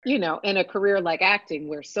in a career like acting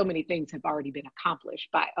where so many things have already been accomplished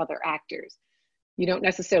by other actors, you don't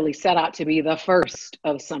necessarily set out to be the first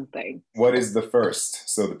of something. What is the first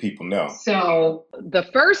so the people know? So the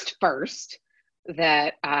first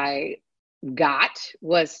that I got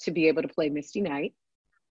was to be able to play Misty Knight,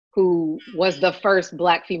 who was the first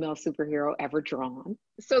Black female superhero ever drawn.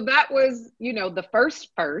 So that was, the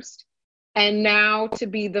first. And now to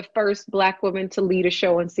be the first Black woman to lead a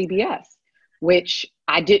show on CBS, which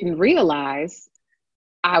I didn't realize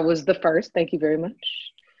I was the first. Thank you very much.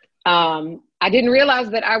 I didn't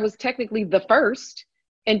realize that I was technically the first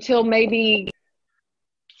until maybe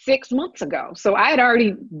 6 months ago. So I had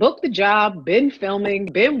already booked the job, been filming,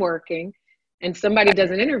 been working, and somebody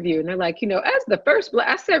does an interview and they're like, as the first Black,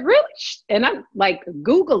 I said, really? And I'm like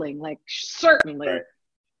Googling, like, certainly Right.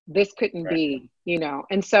 this couldn't be,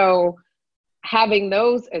 and so having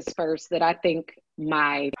those as first, that I think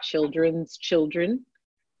my children's children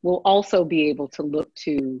will also be able to look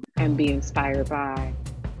to and be inspired by.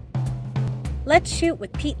 Let's Shoot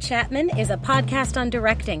with Pete Chapman is a podcast on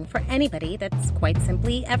directing for anybody that's quite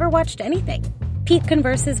simply ever watched anything. Pete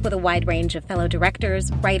converses with a wide range of fellow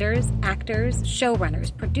directors, writers, actors,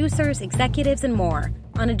 showrunners, producers, executives, and more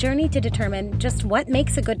on a journey to determine just what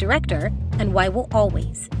makes a good director and why we'll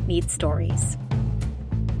always need stories.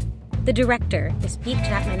 The Director is Pete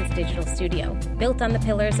Chapman's digital studio, built on the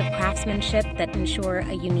pillars of craftsmanship that ensure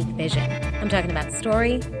a unique vision. I'm talking about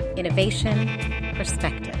story, innovation,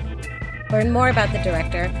 perspective. Learn more about The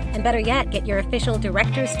Director, and better yet, get your official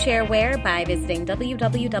Director's Chair wear by visiting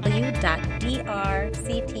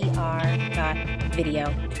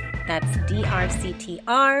www.drctr.video. That's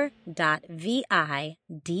drctr.video.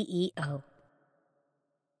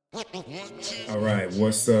 All right,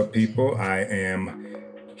 what's up, people? I am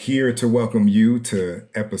here to welcome you to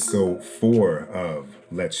episode 4 of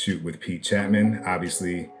Let's Shoot with Pete Chapman.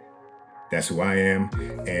 Obviously, that's who I am,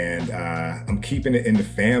 and I'm keeping it in the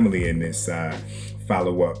family in this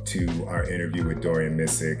follow-up to our interview with Dorian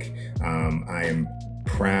Missick. I am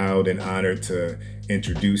proud and honored to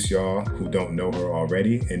introduce y'all who don't know her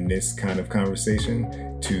already in this kind of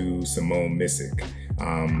conversation to Simone Missick.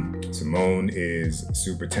 Simone is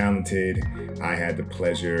super talented. I had the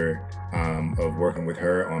pleasure of working with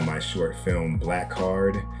her on my short film Black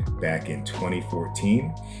Card back in 2014,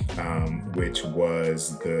 which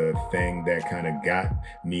was the thing that kind of got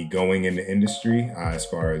me going in the industry as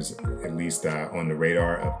far as at least on the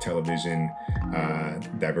radar of television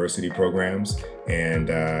diversity programs. And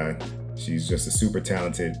she's just a super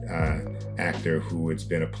talented actor who it's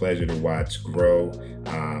been a pleasure to watch grow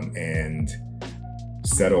and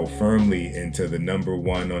settle firmly into the number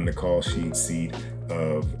 1 on the call sheet seat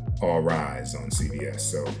of All Rise on CBS.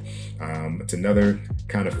 So it's another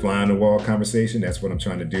kind of fly on the wall conversation. That's what I'm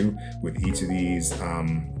trying to do with each of these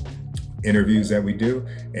interviews that we do,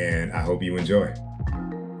 and I hope you enjoy.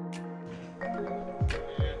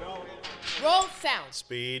 Roll sound.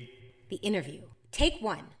 Speed. The interview. Take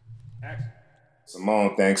 1.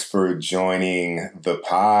 Simone, thanks for joining the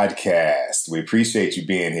podcast. We appreciate you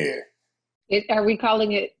being here. Are we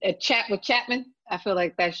calling it a chat with Chapman? I feel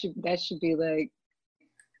like that should be like,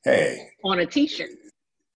 hey, on a T-shirt.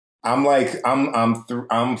 I'm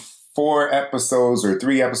 4 episodes or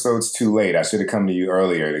 3 episodes too late. I should have come to you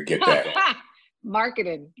earlier to get that.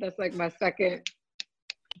 Marketing. That's like my second.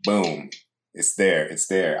 Boom. It's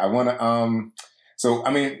there. I want to, so,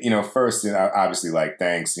 I mean, first, obviously, like,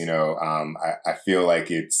 thanks, I feel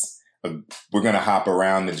like we're going to hop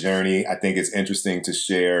around the journey. I think it's interesting to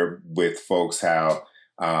share with folks how,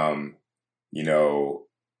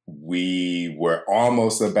 we were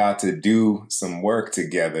almost about to do some work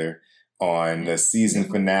together on the season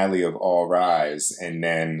finale of All Rise. And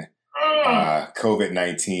then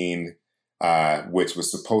COVID-19, which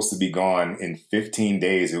was supposed to be gone in 15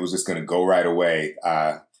 days. It was just going to go right away.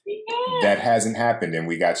 That hasn't happened, and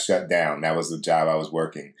we got shut down. That was the job I was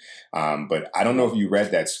working. But I don't know if you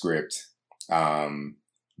read that script,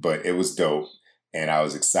 but it was dope. And I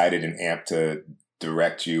was excited and amped to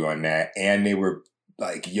direct you on that. And they were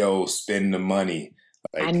like, yo, spend the money.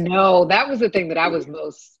 Like, I know. That was the thing that I was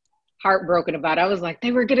most heartbroken about. I was like,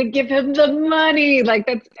 they were going to give him the money. Like,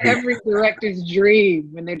 that's every director's dream.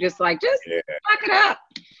 When they're just like, just fuck it up.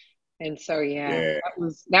 And so,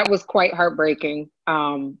 that was quite heartbreaking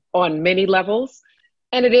on many levels.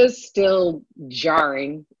 And it is still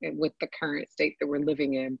jarring with the current state that we're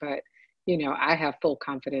living in. But, I have full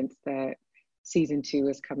confidence that season 2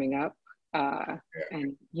 is coming up. And,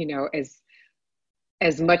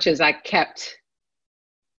 as much as I kept,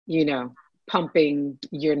 pumping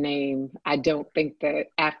your name, I don't think that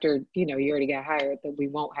after, you already got hired, that we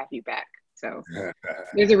won't have you back. So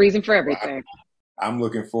there's a reason for Well, everything. I'm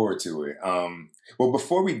looking forward to it. Well,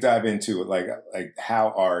 before we dive into it, like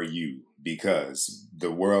how are you? Because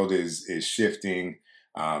the world is shifting.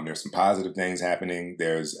 There's some positive things happening.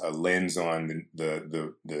 There's a lens on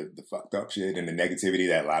the fucked up shit and the negativity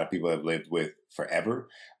that a lot of people have lived with forever.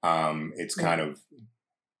 It's kind of,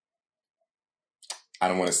 I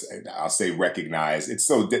don't want to say, I'll say recognize. It's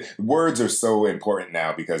so, words are so important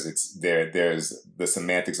now because there's the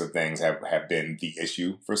semantics of things have been the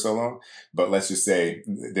issue for so long. But let's just say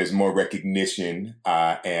there's more recognition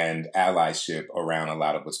and allyship around a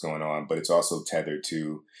lot of what's going on. But it's also tethered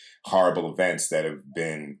to horrible events that have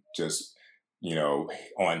been just,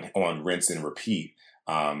 on rinse and repeat.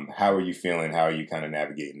 How are you feeling? How are you kind of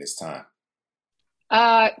navigating this time?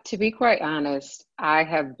 To be quite honest, I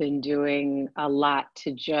have been doing a lot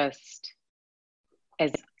to just,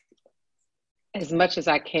 as much as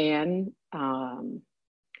I can,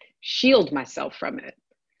 shield myself from it.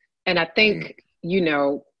 And I think,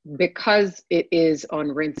 because it is on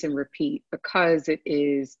rinse and repeat, because it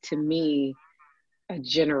is, to me, a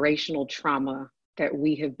generational trauma that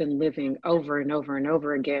we have been living over and over and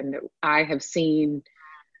over again, that I have seen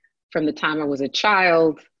from the time I was a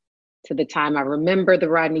child to the time I remember the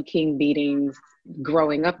Rodney King beatings,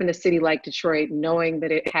 growing up in a city like Detroit, knowing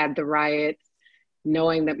that it had the riots,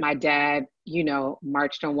 knowing that my dad,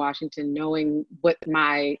 marched on Washington, knowing what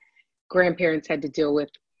my grandparents had to deal with,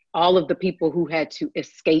 all of the people who had to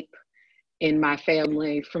escape in my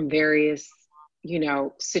family from various,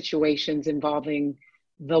 situations involving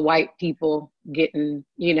the white people getting,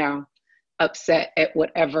 upset at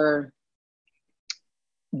whatever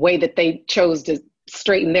way that they chose to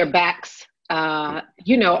straighten their backs.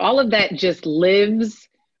 All of that just lives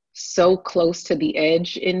so close to the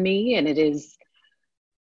edge in me. And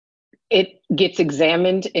it gets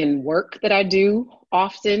examined in work that I do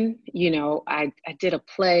often. I did a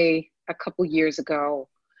play a couple years ago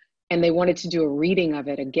and they wanted to do a reading of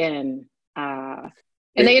it again.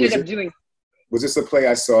 And they ended up doing. Was this a play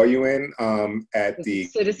I saw you in at the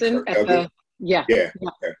Citizen at the, yeah. Okay.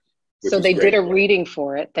 So they did a reading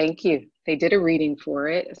for it. Thank you. They did a reading for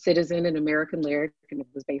it, Citizen, an American Lyric, and it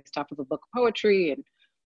was based off of a book of poetry. And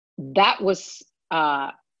that was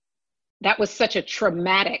such a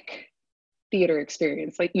traumatic theater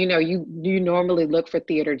experience. Like, you normally look for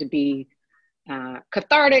theater to be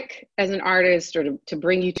cathartic as an artist or to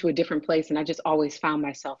bring you to a different place. And I just always found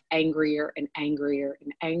myself angrier and angrier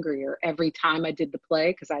and angrier every time I did the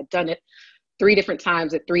play, because I'd done it 3 different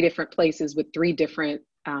times at 3 different places with 3 different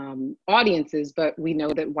audiences. But we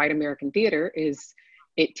know that white American theater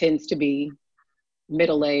it tends to be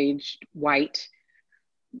middle-aged, white.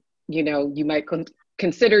 You might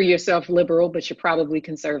consider yourself liberal, but you're probably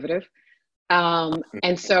conservative.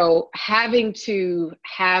 And so having to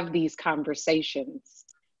have these conversations,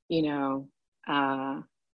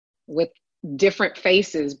 with different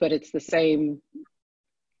faces, but it's the same,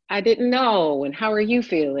 I didn't know, and how are you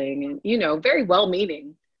feeling? And, very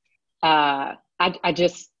well-meaning. I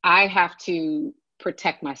have to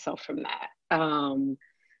protect myself from that. And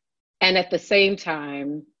at the same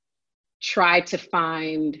time, try to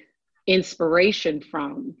find inspiration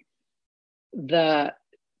from the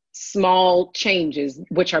small changes,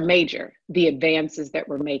 which are major, the advances that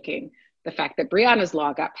we're making, the fact that Breonna's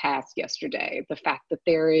law got passed yesterday, the fact that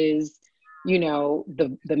there is,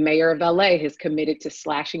 the mayor of LA has committed to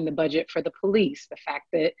slashing the budget for the police, the fact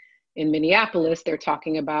that in Minneapolis, they're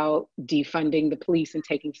talking about defunding the police and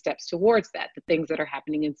taking steps towards that, the things that are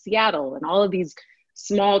happening in Seattle, and all of these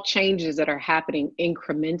small changes that are happening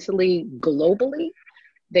incrementally globally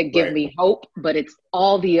that give me hope. But it's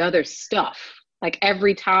all the other stuff. Like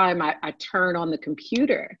every time I turn on the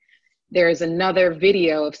computer, there's another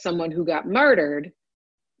video of someone who got murdered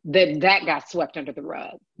that got swept under the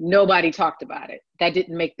rug. Nobody talked about it. That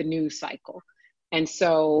didn't make the news cycle. And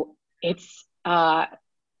so it's,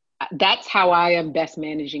 that's how I am best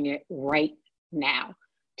managing it right now.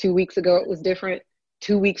 2 weeks ago, it was different.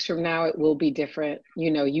 2 weeks from now, it will be different.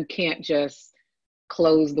 You can't just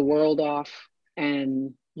close the world off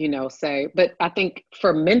and, say, but I think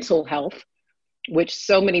for mental health, which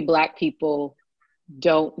so many Black people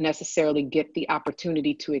don't necessarily get the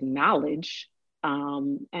opportunity to acknowledge.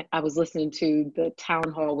 I was listening to the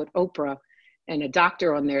town hall with Oprah, and a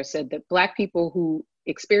doctor on there said that Black people who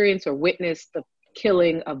experience or witness the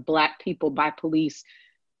killing of Black people by police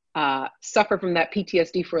suffer from that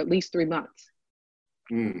PTSD for at least 3 months.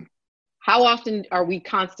 Mm. How often are we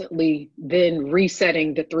constantly then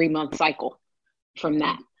resetting the 3-month cycle from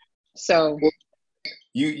that? So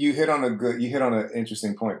you hit on an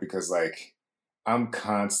interesting point, because like I'm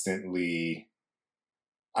constantly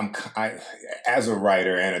as a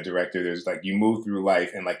writer and a director, there's like, you move through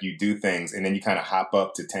life and like you do things and then you kind of hop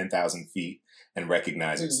up to 10,000 feet and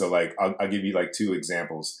recognize it. So like, I'll give you like two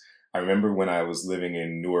examples. I remember when I was living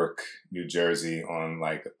in Newark, New Jersey on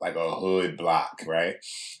like a hood block, right?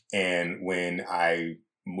 And when I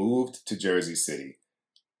moved to Jersey City,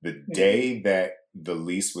 the day that the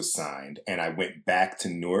lease was signed and I went back to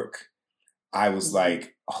Newark, I was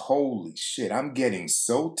like, holy shit, I'm getting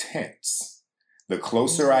so tense the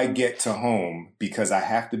closer I get to home, because I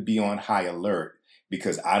have to be on high alert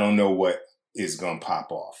because I don't know what is going to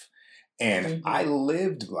pop off. And I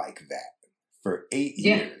lived like that for 8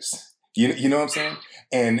 years. You know what I'm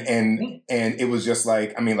saying? And it was just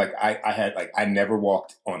like, I mean, like I never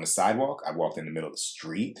walked on the sidewalk. I walked in the middle of the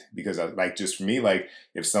street because I like, just for me, like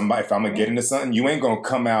if I'm gonna get into something, you ain't gonna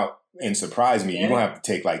come out and surprise me. You're gonna have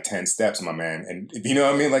to take like 10 steps, my man. And you know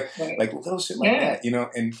what I mean? Like little shit like that, you know?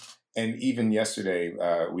 And even yesterday,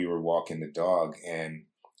 we were walking the dog and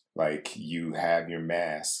like you have your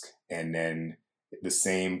mask and then the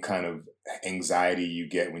same kind of anxiety you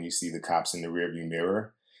get when you see the cops in the rearview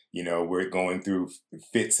mirror, you know, we're going through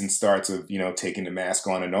fits and starts of, you know, taking the mask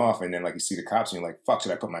on and off. And then like you see the cops and you're like, fuck,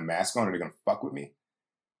 should I put my mask on or they're going to fuck with me?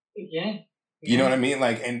 Yeah. You know what I mean?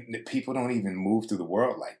 Like, and people don't even move through the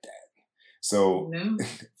world like that. So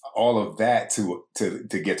all of that to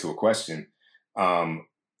get to a question,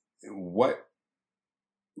 what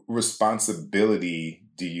responsibility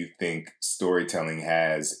do you think storytelling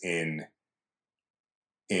has in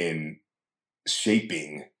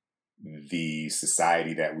shaping the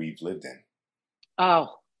society that we've lived in?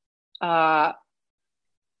 I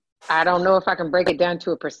don't know if I can break it down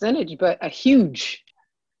to a percentage, but a huge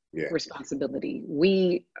responsibility.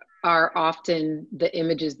 We are often the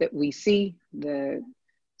images that we see, the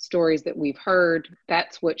stories that we've heard.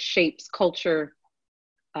 That's what shapes culture.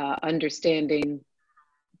 Understanding,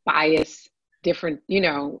 bias, different, you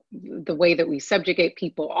know, the way that we subjugate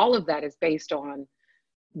people, all of that is based on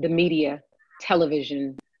the media,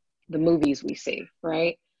 television, the movies we see,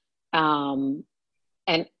 right? And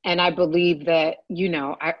I believe that, you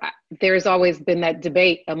know, there's always been that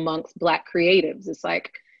debate amongst Black creatives. It's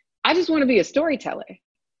like, I just want to be a storyteller.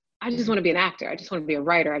 I just want to be an actor. I just want to be a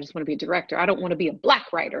writer. I just want to be a director. I don't want to be a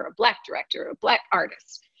Black writer, a Black director, a Black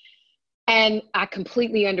artist. And I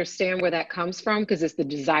completely understand where that comes from because it's the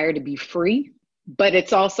desire to be free, but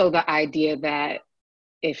it's also the idea that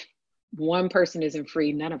if one person isn't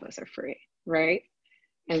free, none of us are free, right?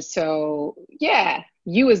 And so, yeah,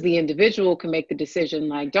 you as the individual can make the decision,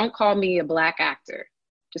 like, don't call me a Black actor,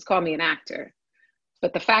 just call me an actor.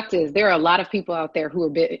 But the fact is, there are a lot of people out there who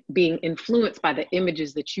are being influenced by the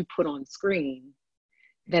images that you put on screen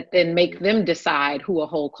that then make them decide who a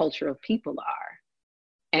whole culture of people are.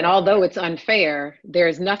 And although it's unfair, there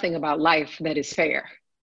is nothing about life that is fair.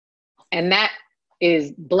 And that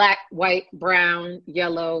is Black, white, brown,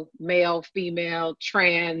 yellow, male, female,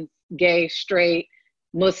 trans, gay, straight,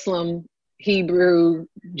 Muslim, Hebrew,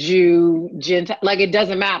 Jew, Gentile, like it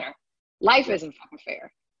doesn't matter. Life isn't fucking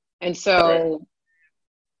fair. And so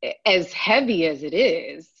as heavy as it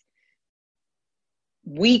is,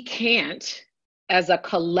 we can't, as a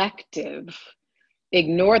collective,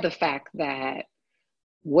 ignore the fact that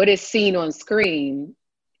what is seen on screen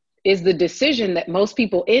is the decision that most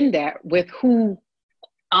people end at with who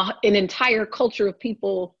an entire culture of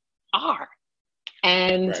people are.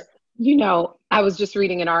 And, you know, I was just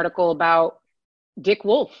reading an article about Dick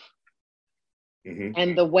Wolf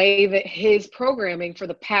and the way that his programming for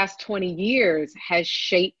the past 20 years has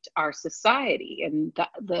shaped our society. And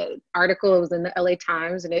the article was in the LA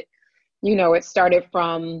Times, and it, you know, it started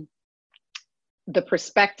from the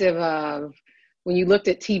perspective of when you looked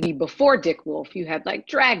at TV before Dick Wolf, you had like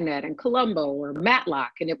Dragnet and Columbo or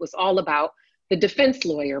Matlock, and it was all about the defense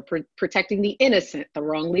lawyer protecting the innocent, the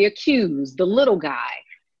wrongly accused, the little guy.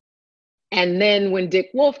 And then when Dick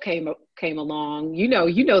Wolf came along, you know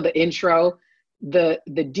the intro, the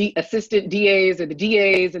assistant DAs or the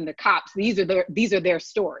DAs and the cops. These are their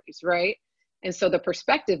stories, right? And so the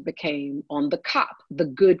perspective became on the cop, the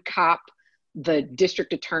good cop, the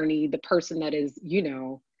district attorney, the person that is, you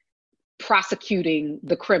know, prosecuting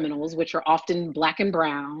the criminals, which are often Black and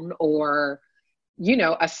brown, or, you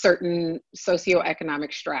know, a certain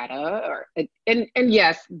socioeconomic strata, and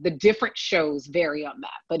yes, the different shows vary on that.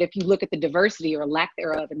 But if you look at the diversity or lack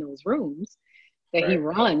thereof in those rooms that he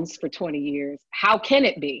runs for 20 years, how can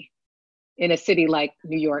it be in a city like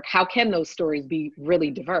New York? How can those stories be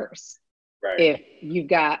really diverse if you've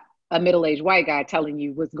got a middle-aged white guy telling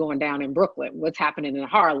you what's going down in Brooklyn, what's happening in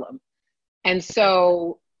Harlem? And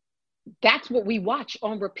so that's what we watch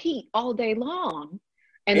on repeat all day long.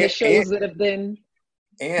 And the shows that have been...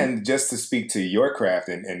 And just to speak to your craft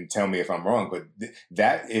and tell me if I'm wrong, but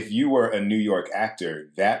that if you were a New York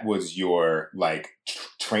actor, that was your like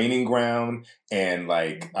training ground and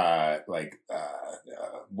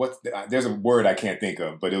there's a word I can't think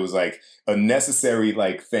of, but it was like a necessary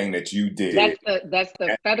like thing that you did. That's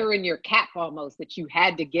the feather in your cap almost that you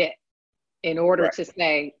had to get in order to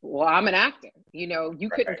say, well, I'm an actor. You know,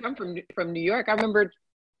 you couldn't come from New York. I remember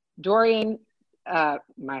Dorian,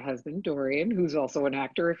 my husband, Dorian, who's also an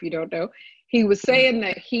actor, if you don't know, he was saying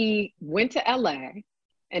that he went to LA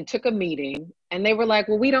and took a meeting and they were like,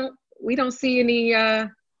 well, we don't see any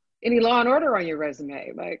Law and Order on your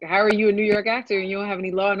resume. Like, how are you a New York actor and you don't have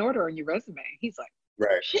any Law and Order on your resume? He's like,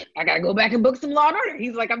 shit, I got to go back and book some Law and Order.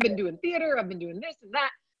 He's like, I've been doing theater. I've been doing this and that.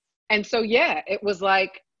 And so, yeah, it was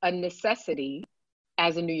like a necessity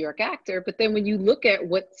as a New York actor. But then when you look at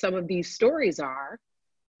what some of these stories are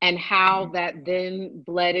and how that then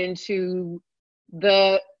bled into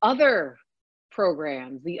the other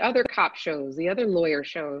programs, the other cop shows, the other lawyer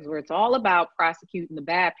shows, where it's all about prosecuting the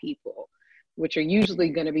bad people, which are usually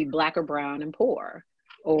going to be Black or brown and poor,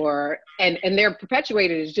 and they're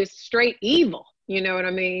perpetuated as just straight evil. You know what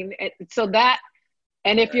I mean?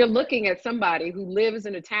 And if you're looking at somebody who lives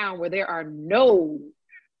in a town where there are no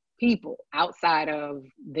people outside of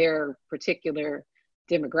their particular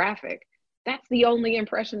demographic, that's the only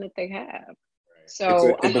impression that they have.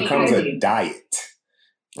 So it becomes a diet,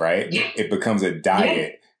 right? It becomes a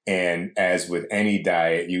diet. Yeah. And as with any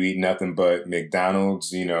diet, you eat nothing but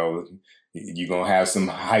McDonald's, you know, you're going to have some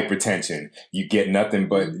hypertension. You get nothing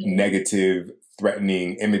but negative,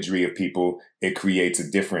 threatening imagery of people. It creates a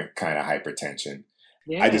different kind of hypertension.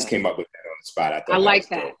 Yeah. I just came up with that on the spot. I like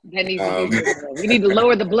that. That needs to be we need to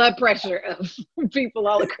lower the blood pressure of people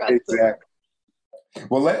all across the world.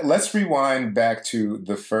 Well, let's rewind back to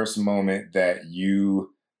the first moment that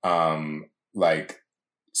you saw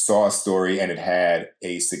a story and it had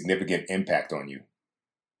a significant impact on you.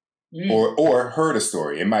 Or heard a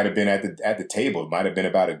story. It might have been at the table. It might have been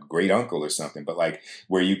about a great uncle or something, but like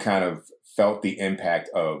where you kind of felt the impact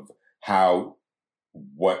of how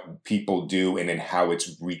what people do and then how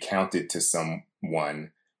it's recounted to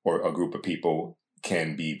someone or a group of people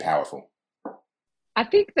can be powerful. I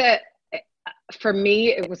think that for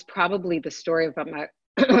me, it was probably the story about my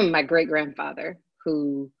my great grandfather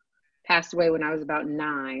who passed away when I was about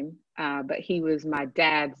 9, but he was my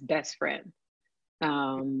dad's best friend.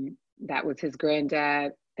 That was his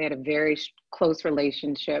granddad. They had a very close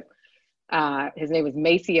relationship. His name was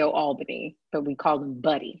Maceo Albany, but we called him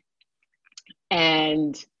Buddy.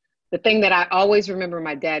 And the thing that I always remember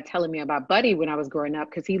my dad telling me about Buddy when I was growing up,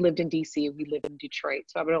 because he lived in DC and we lived in Detroit,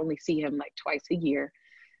 so I would only see him like twice a year,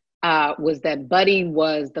 was that Buddy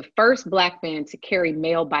was the first Black man to carry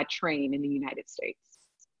mail by train in the United States.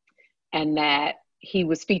 And that he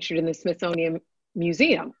was featured in the Smithsonian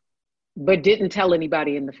Museum, but didn't tell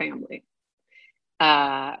anybody in the family.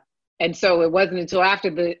 And so it wasn't until after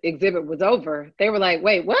the exhibit was over, they were like,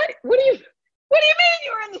 wait, what? What do you mean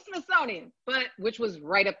you were in the Smithsonian? But which was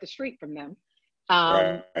right up the street from them.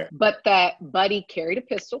 But that Buddy carried a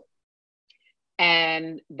pistol,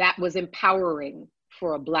 and that was empowering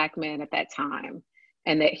for a Black man at that time.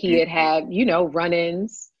 And that he had, you know,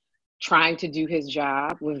 run-ins trying to do his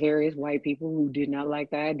job with various white people who did not like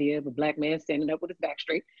the idea of a Black man standing up with his back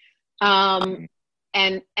straight. And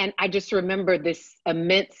I just remember this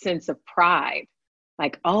immense sense of pride,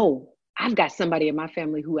 like, oh, I've got somebody in my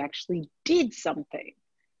family who actually did something.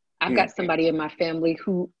 I've got somebody in my family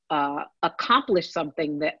who accomplished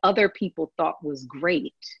something that other people thought was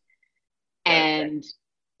great. And,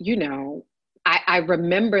 you know, I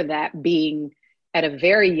remember that being at a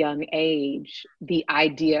very young age, the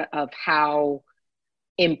idea of how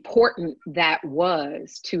important that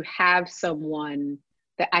was to have someone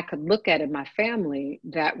that I could look at in my family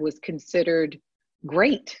that was considered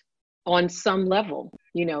great on some level,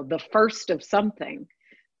 you know, the first of something.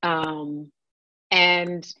 And,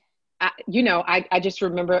 I just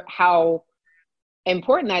remember how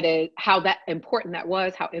important that is, how important that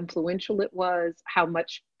was, how influential it was, how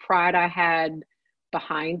much pride I had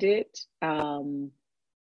behind it. And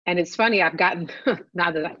it's funny, I've gotten,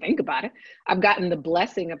 now that I think about it, I've gotten the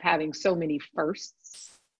blessing of having so many firsts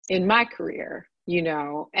in my career, you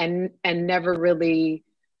know, and never really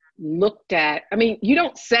looked at, I mean, you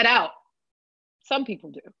don't set out, some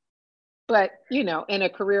people do, but, you know, in a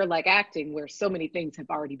career like acting where so many things have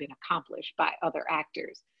already been accomplished by other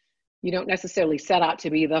actors, you don't necessarily set out to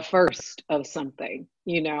be the first of something,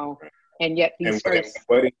 you know, and yet these first.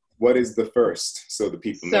 What is the first, so the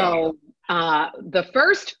people know? So the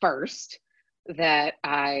first that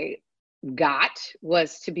I got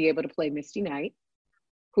was to be able to play Misty Knight.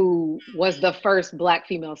 who was the first Black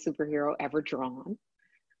female superhero ever drawn.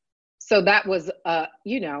 So that was a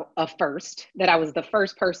first, that I was the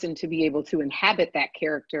first person to be able to inhabit that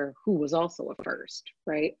character who was also a first,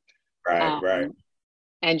 right? Right.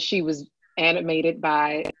 And she was animated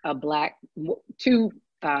by two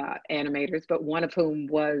animators, but one of whom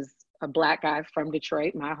was a Black guy from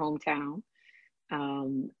Detroit, my hometown.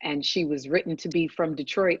 And she was written to be from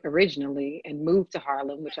Detroit originally and moved to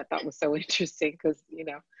Harlem, which I thought was so interesting because,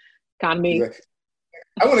 economy.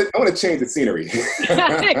 I want to change the scenery.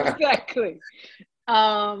 Exactly.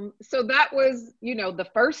 So that was, the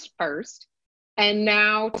first, and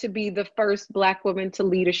now to be the first Black woman to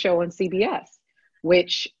lead a show on CBS,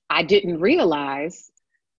 which I didn't realize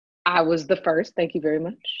I was the first. Thank you very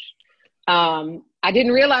much. I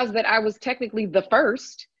didn't realize that I was technically the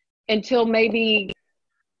first until maybe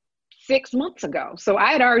 6 months ago. So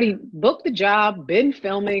I had already booked the job, been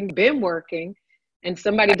filming, been working, and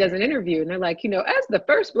somebody does an interview and they're like, as the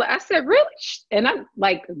first Black, I said, really? And I'm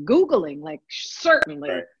like Googling, like,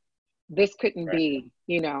 certainly this couldn't be,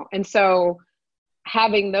 And so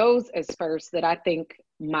having those as first, that I think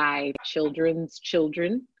my children's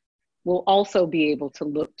children will also be able to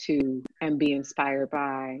look to and be inspired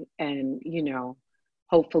by, and,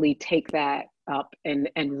 hopefully take that up and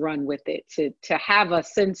run with it, to have a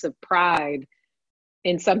sense of pride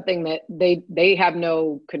in something that they have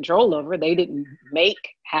no control over, they didn't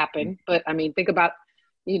make happen. But I mean, think about,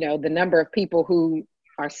 the number of people who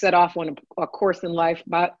are set off on a course in life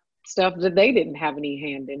about stuff that they didn't have any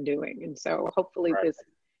hand in doing. And so hopefully this,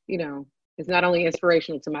 is not only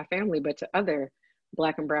inspirational to my family, but to other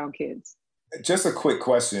Black and brown kids. Just a quick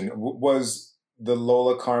question. Was the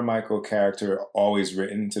Lola Carmichael character always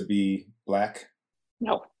written to be Black?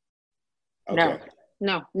 No. Okay.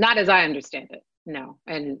 No, not as I understand it. No.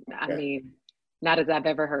 And I mean, not as I've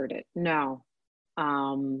ever heard it. No.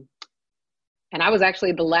 And I was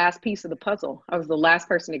actually the last piece of the puzzle. I was the last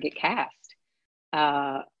person to get cast.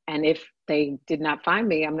 And if they did not find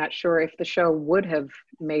me, I'm not sure if the show would have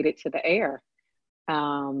made it to the air.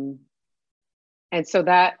 And so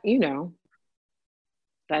that,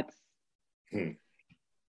 that's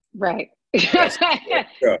right.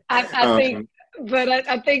 I think, but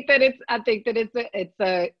I think that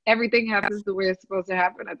it's everything happens the way it's supposed to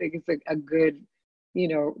happen. I think it's a good,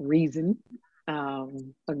 reason.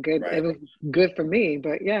 It was good for me,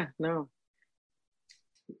 but yeah, no.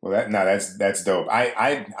 Well, that's dope.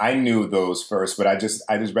 I knew those first, but I just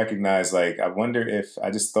recognized, like, I wonder if, I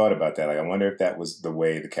just thought about that. Like, I wonder if that was the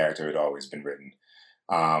way the character had always been written.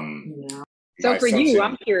 No. So for you,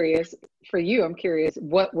 I'm curious,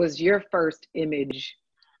 what was your first image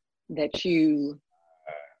that you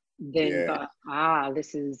then thought,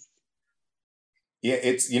 this is. Yeah,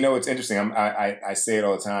 it's, it's interesting. I say it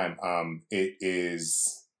all the time. It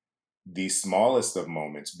is the smallest of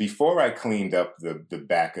moments. Before I cleaned up the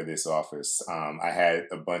back of this office, I had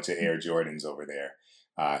a bunch of Air Jordans over there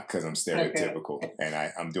because I'm stereotypical and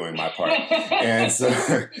I'm doing my part.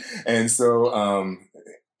 and so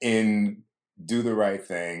in Do the Right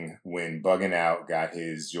Thing, when Bugging Out got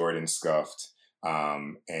his Jordan scuffed,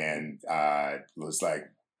 and was like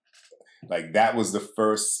that was the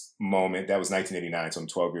first moment. That was 1989, so I'm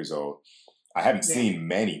 12 years old. I haven't seen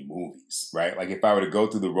many movies, right? Like, if I were to go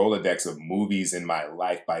through the Rolodex of movies in my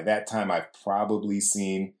life, by that time I've probably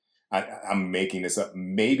seen, I'm making this up,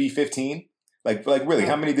 maybe 15. Like really,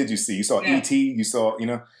 how many did you see? You saw E.T., you saw,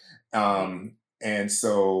 and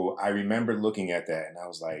so I remember looking at that and I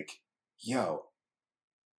was like, yo,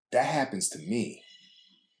 that happens to me.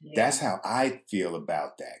 Yeah. That's how I feel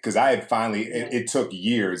about that. Because I had finally, it took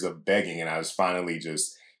years of begging, and I was finally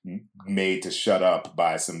just made to shut up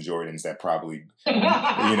by some Jordans that probably,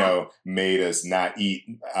 made us not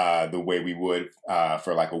eat the way we would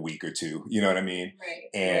for like a week or two. You know what I mean? Right.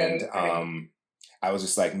 And I was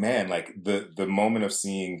just like, man, like the moment of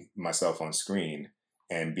seeing myself on screen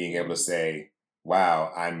and being able to say,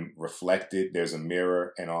 wow, I'm reflected. There's a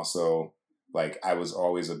mirror, and also, like, I was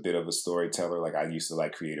always a bit of a storyteller. Like, I used to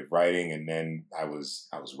like creative writing, and then I was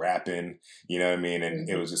rapping, you know what I mean? And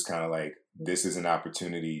it was just kind of like, this is an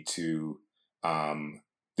opportunity to,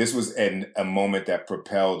 this was a moment that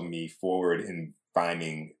propelled me forward in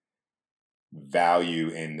finding value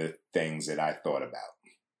in the things that I thought about.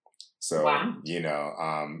 So, and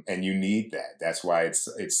you need that. That's why it's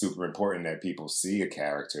super important that people see a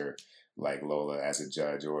character like Lola as a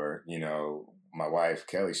judge, or, my wife,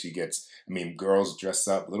 Kelly, little girls dress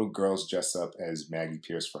up as Maggie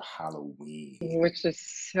Pierce for Halloween. Which is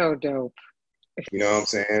so dope. You know what I'm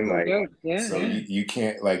saying? Like, Yeah. so you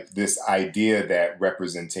can't, like, this idea that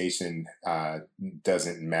representation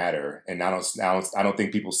doesn't matter. And I don't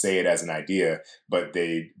think people say it as an idea, but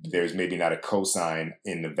there's maybe not a cosign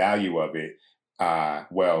in the value of it.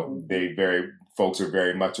 Folks are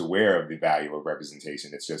very much aware of the value of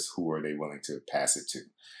representation. It's just, who are they willing to pass it to?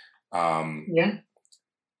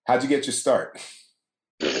 How'd you get your start?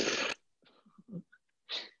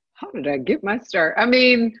 How did I get my start? I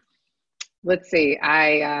mean, let's see.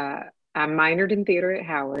 I minored in theater at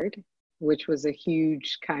Howard, which was a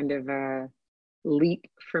huge kind of a leap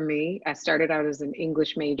for me. I started out as an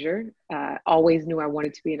English major. Always knew I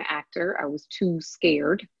wanted to be an actor. I was too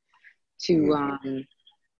scared to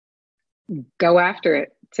go after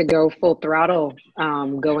it, to go full throttle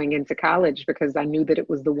going into college, because I knew that it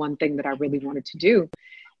was the one thing that I really wanted to do,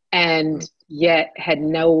 and yet had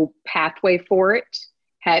no pathway for it.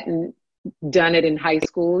 Hadn't done it in high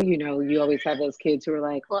school. You know, you always have those kids who are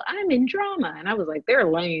like, well, I'm in drama. And I was like, they're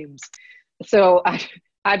lames. So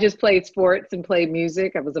I just played sports and played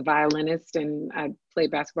music. I was a violinist and I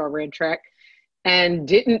played basketball, ran track, and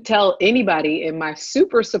didn't tell anybody in my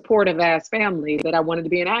super supportive ass family that I wanted to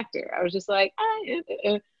be an actor. I was just like,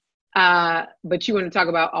 but you want to talk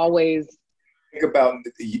about always. Think about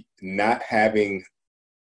not having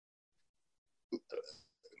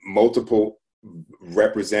multiple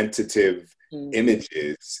representative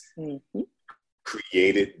images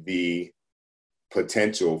created the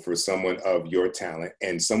potential for someone of your talent,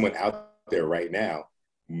 and someone out there right now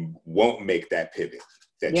won't make that pivot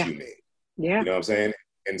that you made. Yeah. You know what I'm saying?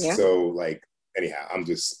 And so, like, anyhow, I'm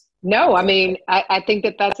just. No, I mean, I think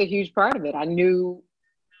that that's a huge part of it. I knew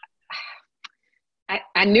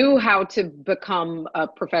how to become a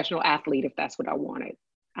professional athlete if that's what I wanted.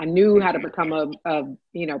 I knew how to become a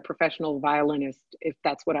professional violinist if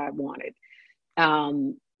that's what I wanted.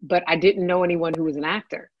 But I didn't know anyone who was an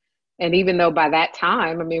actor. And even though by that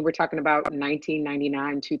time, I mean, we're talking about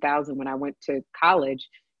 1999, 2000, when I went to college,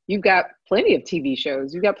 you've got plenty of TV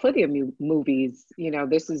shows, you've got plenty of movies. You know,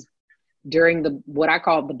 this is during what I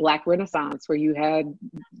call the Black Renaissance, where you had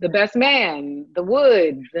The Best Man, The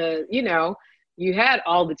Wood, you had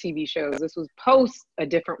all the TV shows. This was post A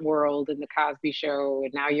Different World and The Cosby Show,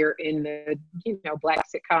 and now you're in the, Black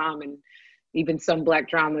sitcom and even some Black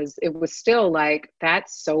dramas. It was still like,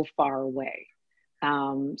 that's so far away.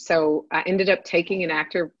 So I ended up taking an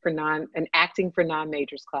acting for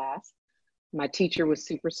non-majors class. My teacher was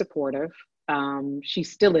super supportive. She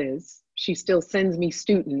still is. She still sends me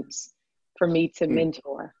students for me to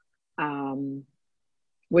mentor,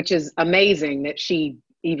 which is amazing that she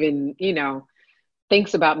even,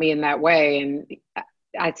 thinks about me in that way. And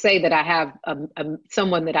I'd say that I have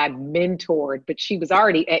someone that I've mentored, but she was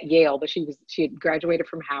already at Yale, but she had graduated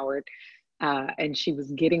from Howard, and she was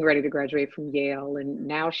getting ready to graduate from Yale. And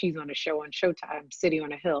now she's on a show on Showtime, City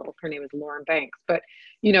on a Hill. Her name is Lauren Banks. But,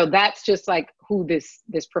 that's just like who this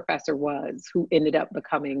professor was, who ended up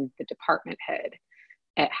becoming the department head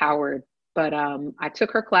at Howard. But I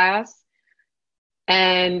took her class,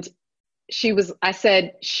 and I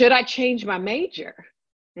said, should I change my major?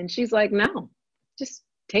 And she's like, no, just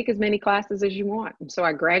take as many classes as you want. And so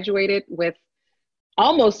I graduated with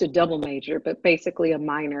almost a double major, but basically a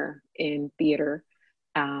minor in theater.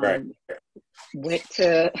 Right. Went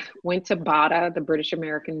to BADA, the British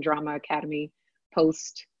American Drama Academy,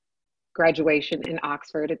 post graduation in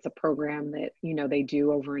Oxford. It's a program that, they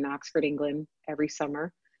do over in Oxford, England every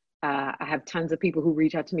summer. I have tons of people who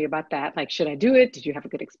reach out to me about that. Like, should I do it? Did you have a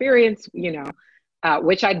good experience?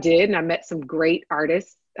 Which I did. And I met some great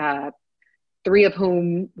artists, 3 of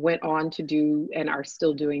whom went on to do and are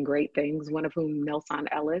still doing great things. One of whom, Nelson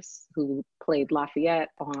Ellis, who played Lafayette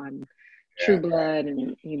on True Blood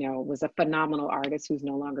and, was a phenomenal artist who's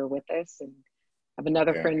no longer with us. And I have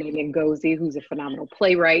another friend named Ngozi, who's a phenomenal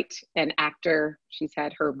playwright and actor. She's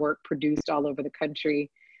had her work produced all over the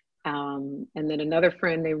country. And then another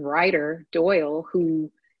friend named Ryder Doyle,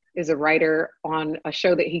 who is a writer on a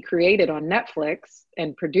show that he created on Netflix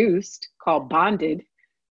and produced called Bonded,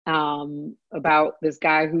 about this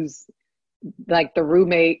guy who's like the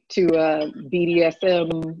roommate to a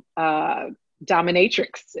BDSM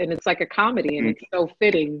dominatrix. And it's like a comedy, and it's so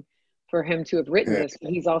fitting for him to have written this.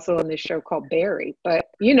 He's also on this show called Barry. But,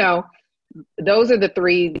 those are the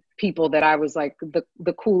 3 people that I was like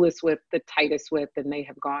the coolest with, the tightest with, and they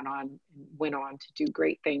have went on to do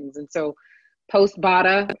great things. And so post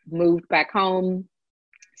BADA, moved back home,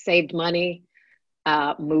 saved money,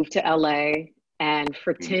 moved to LA, and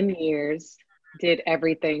for 10 years did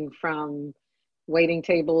everything from waiting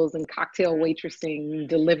tables and cocktail waitressing,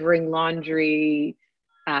 delivering laundry,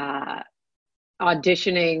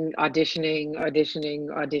 auditioning.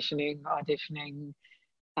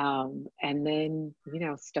 And then,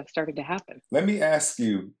 stuff started to happen. Let me ask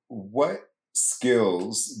you, what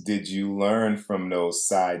skills did you learn from those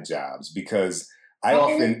side jobs? Because I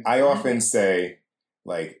often say,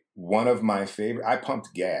 like, one of my favorite, I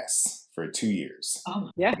pumped gas for 2 years.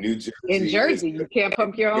 Oh, yeah. New Jersey. In Jersey, you can't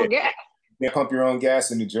pump your own gas. You can't pump your own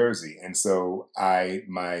gas in New Jersey. And so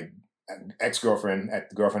my girlfriend at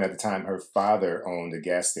the time, her father owned a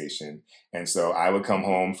gas station. And so I would come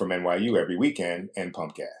home from NYU every weekend and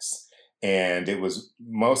pump gas. And it was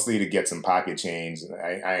mostly to get some pocket change.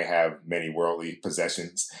 I have many worldly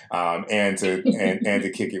possessions, and to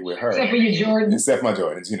kick it with her. Except for your Jordans. Except my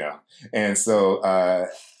Jordans, And so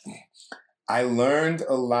I learned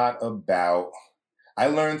I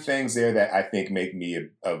learned things there that I think make me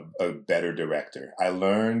a better director. I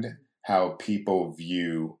learned how people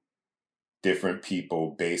view different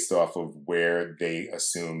people based off of where they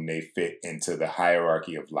assume they fit into the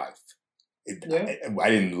hierarchy of life. I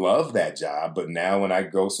didn't love that job, but now when I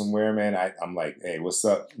go somewhere, man, I'm like, hey, what's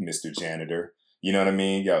up, Mr. Janitor? You know what I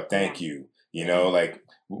mean? Yo, thank you. Like,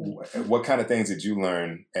 what kind of things did you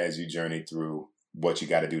learn as you journeyed through what you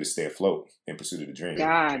got to do to stay afloat in pursuit of the dream?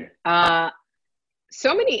 God,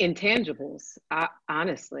 so many intangibles,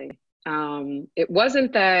 honestly. It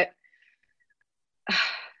wasn't that,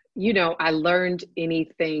 I learned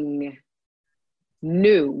anything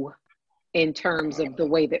new in terms of the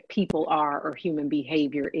way that people are or human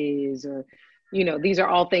behavior is, or, these are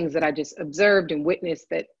all things that I just observed and witnessed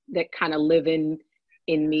that kind of live in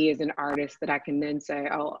me as an artist, that I can then say,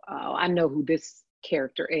 oh, I know who this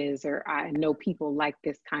character is, or I know people like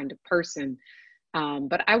this kind of person.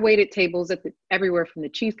 But I waited tables everywhere from the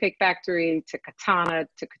Cheesecake Factory to Katana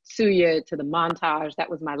to Katsuya to the Montage. That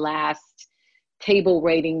was my last table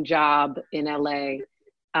waiting job in LA.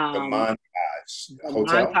 The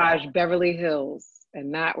Montage Beverly Hills,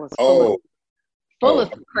 and that was full of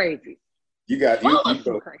some crazy. You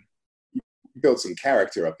built some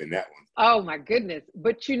character up in that one. Oh my goodness!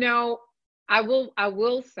 But I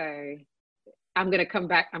will say, I'm gonna come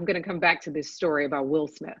back to this story about Will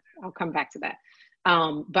Smith. I'll come back to that.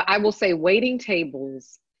 But I will say, waiting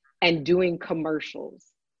tables and doing commercials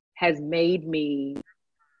has made me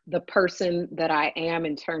the person that I am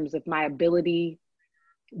in terms of my ability.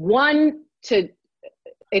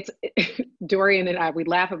 Dorian and I, we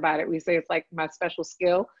laugh about it. We say it's like my special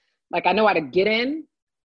skill. Like, I know how to get in,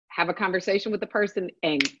 have a conversation with the person,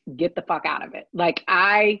 and get the fuck out of it.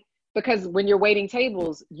 Because when you're waiting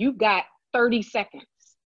tables, you've got 30 seconds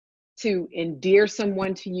to endear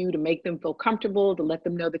someone to you, to make them feel comfortable, to let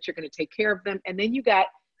them know that you're going to take care of them. And then you got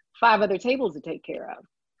 5 other tables to take care of.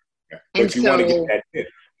 Yeah. But you want to get that tip.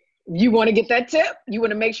 You want to get that tip. You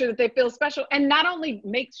want to make sure that they feel special, and not only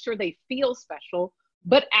make sure they feel special,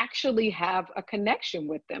 but actually have a connection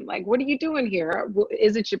with them. Like, what are you doing here? What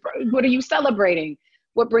are you celebrating?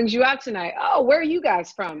 What brings you out tonight? Oh, where are you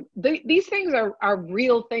guys from? These things are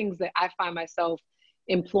real things that I find myself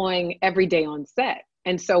employing every day on set.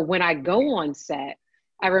 And so when I go on set,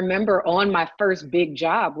 I remember on my first big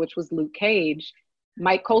job, which was Luke Cage,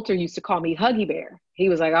 Mike Coulter used to call me Huggy Bear. He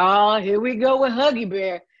was like, oh, here we go with Huggy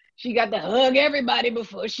Bear. She got to hug everybody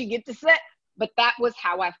before she get to set. But that was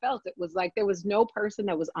how I felt. It was like there was no person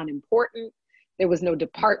that was unimportant. There was no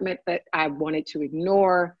department that I wanted to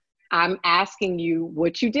ignore. I'm asking you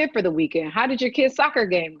what you did for the weekend. How did your kid's soccer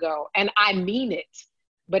game go? And I mean it.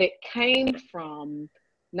 But it came from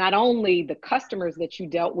not only the customers that you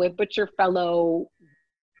dealt with, but your fellow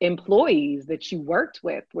employees that you worked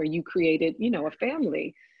with, where you created, a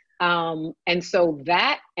family. And so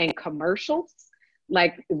that, and commercials,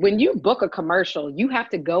 like when you book a commercial, you have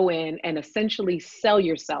to go in and essentially sell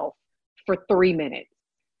yourself for 3 minutes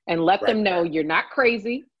and let them know you're not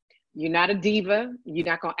crazy. You're not a diva. You're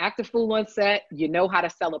not going to act a fool on set. You know how to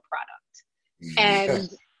sell a product. And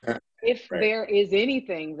if there is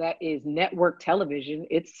anything that is network television,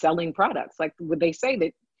 it's selling products. Like, would they say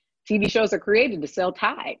that TV shows are created to sell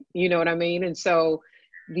Tide? You know what I mean? And so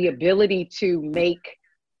the ability to make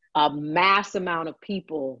a mass amount of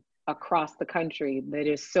people across the country that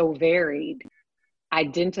is so varied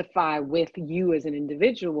identify with you as an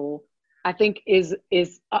individual, I think is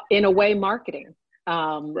in a way marketing.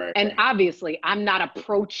 And obviously I'm not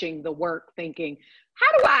approaching the work thinking,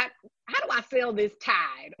 how do I sell this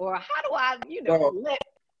Tide? Or how do I, let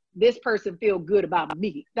this person feel good about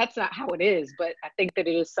me? That's not how it is. But I think that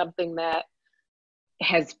it is something that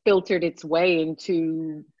has filtered its way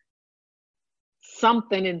into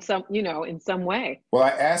something in some way. Well,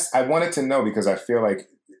 I wanted to know, because I feel like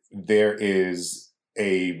there is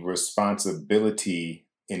a responsibility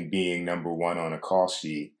in being number one on a call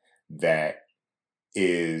sheet that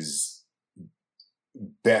is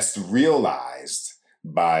best realized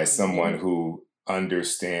by someone who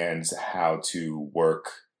understands how to work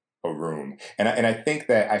a room. And I think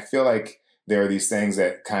that I feel like there are these things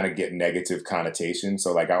that kind of get negative connotations.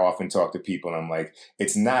 So like I often talk to people and I'm like,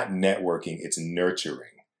 it's not networking, it's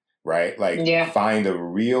nurturing, right? Like find a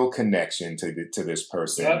real connection to this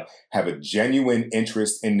person, have a genuine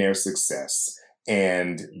interest in their success,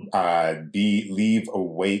 and leave a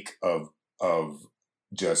wake of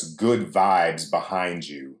just good vibes behind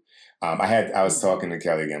you. I was talking to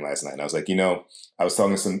Kelly again last night, and I was like, I was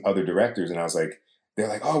talking to some other directors, and I was like, they're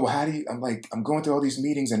like, oh, well, how do you, I'm like, I'm going through all these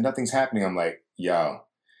meetings and nothing's happening. I'm like, yo,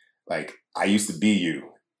 like, I used to be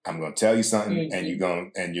you. I'm going to tell you something and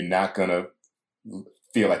you're not going to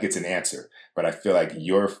feel like it's an answer. But I feel like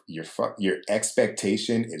your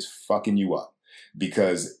expectation is fucking you up,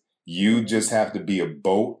 because you just have to be a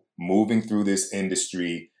boat moving through this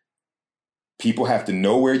industry. People have to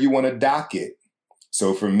know where you want to dock it.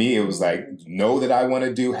 So for me, it was like, know that I want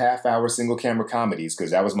to do half-hour single camera comedies,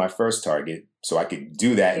 because that was my first target. So I could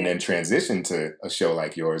do that and then transition to a show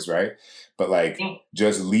like yours, right? But like,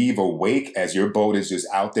 just leave a wake as your boat is just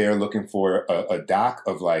out there looking for a dock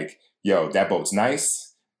of like, yo, that boat's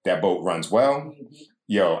nice. That boat runs well.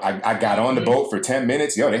 Yo, I got on the boat for 10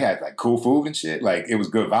 minutes. Yo, they had like cool food and shit. Like it was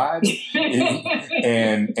good vibes.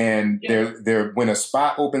 and there, when a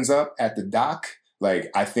spot opens up at the dock,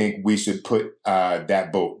 like I think we should put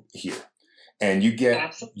that boat here. And you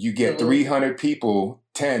get 300 people,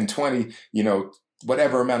 10, 20,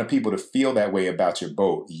 whatever amount of people to feel that way about your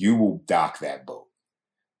boat, you will dock that boat.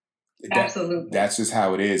 Absolutely. That's just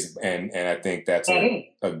how it is. And I think that's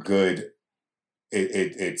a good,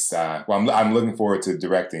 I'm looking forward to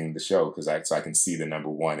directing the show so I can see the number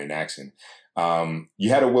one in action. You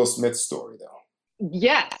had a Will Smith story though.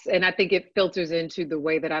 Yes. And I think it filters into the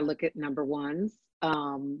way that I look at number ones,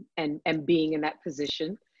 and being in that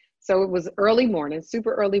position. So it was early morning,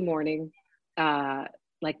 super early morning,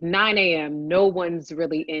 like 9 a.m. No one's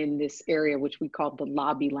really in this area, which we called the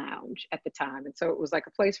lobby lounge at the time. And so it was like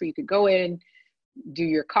a place where you could go in, do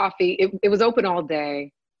your coffee. It was open all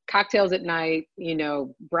day, cocktails at night,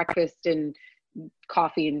 breakfast and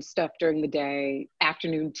coffee and stuff during the day,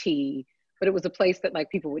 afternoon tea. But it was a place that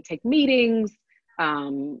like people would take meetings.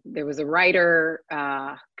 There was a writer,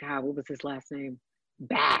 God, what was his last name?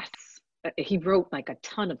 Bass. He wrote like a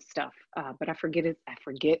ton of stuff, but I forget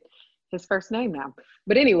his first name now.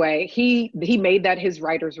 But anyway, he made that his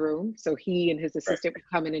writer's room. So he and his assistant would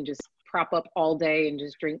come in and just prop up all day and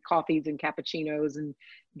just drink coffees and cappuccinos and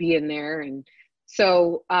be in there. And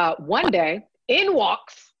so one day in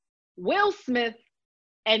walks Will Smith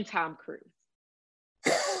and Tom Cruise.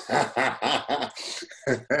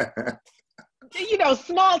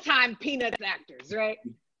 Small time Peanuts actors, right?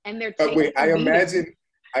 And they're taking wait,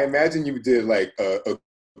 I imagine you did like a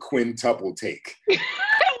quintuple take. It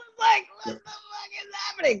was like, what the fuck is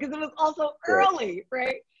happening? Because it was also early,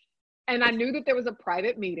 right? And I knew that there was a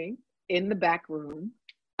private meeting in the back room,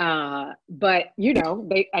 but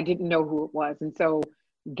I didn't know who it was, and so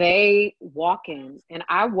they walk in, and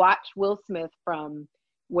I watch Will Smith from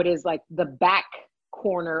what is like the back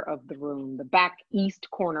corner of the room, the back east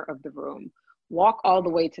corner of the room, walk all the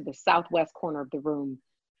way to the southwest corner of the room,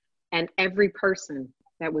 and every person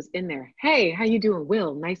that was in there, hey, how you doing,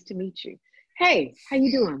 Will? Nice to meet you. Hey, how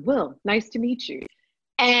you doing, Will? Nice to meet you.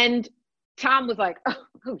 And Tom was like,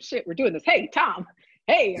 oh shit, we're doing this. Hey, Tom.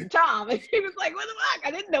 Hey, I'm Tom. And he was like, what the fuck?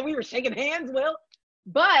 I didn't know we were shaking hands, Will.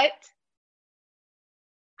 But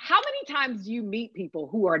how many times do you meet people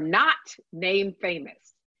who are not name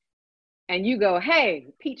famous? And you go, hey,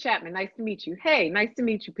 Pete Chapman, nice to meet you. Hey, nice to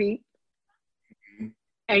meet you, Pete.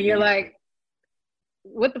 And you're like,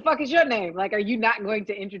 what the fuck is your name? Like, are you not going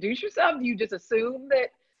to introduce yourself? Do you just assume that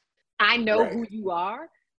I know who you are?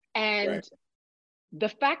 And the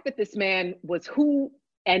fact that this man was who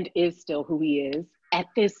and is still who he is at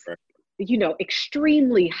this,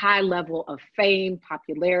 extremely high level of fame,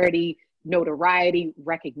 popularity, notoriety,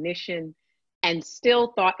 recognition, and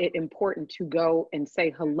still thought it important to go and say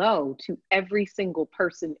hello to every single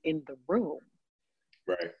person in the room.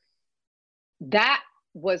 Right. That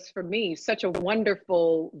was for me such a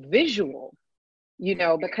wonderful visual,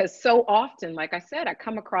 because so often, like I said, I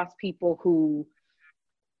come across people who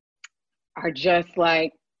are just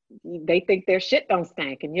like, they think their shit don't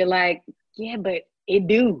stink. And you're like, yeah, but it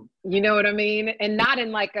do, you know what I mean? And not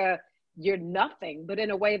in like you're nothing, but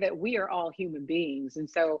in a way that we are all human beings. And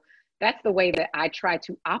so that's the way that I try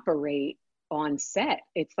to operate on set.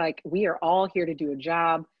 It's like, we are all here to do a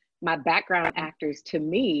job. My background actors to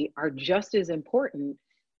me are just as important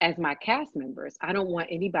as my cast members. I don't want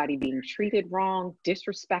anybody being treated wrong,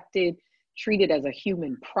 disrespected, treated as a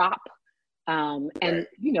human prop. And,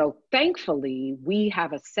 you know, thankfully, we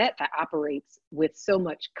have a set that operates with so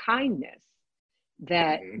much kindness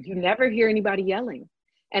that you never hear anybody yelling.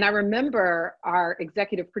 And I remember our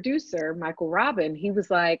executive producer, Michael Robin, he was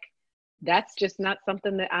like, that's just not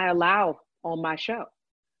something that I allow on my show.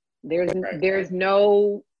 There's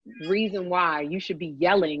no reason why you should be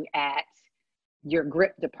yelling at your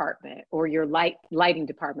grip department or your lighting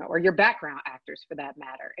department or your background actors for that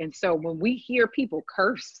matter. And so when we hear people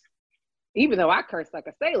curse, even though I curse like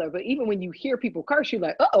a sailor, but even when you hear people curse, you're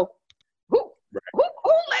like, who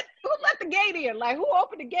let the gate in? Like, who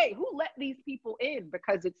opened the gate? Who let these people in?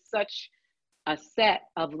 Because it's such a set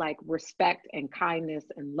of like respect and kindness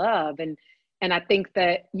and love. And I think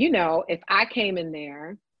that, you know, if I came in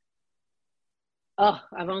there,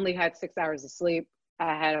 I've only had 6 hours of sleep.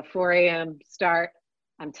 I had a 4 a.m. start.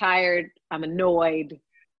 I'm tired. I'm annoyed.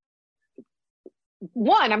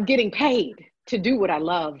 One, I'm getting paid to do what I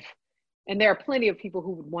love. And there are plenty of people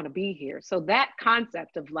who would want to be here. So that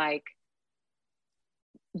concept of like,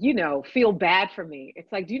 you know, feel bad for me.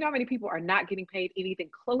 It's like, do you know how many people are not getting paid anything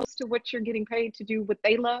close to what you're getting paid to do what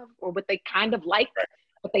they love or what they kind of like,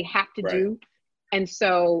 what they have to do? And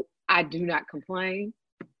so I do not complain.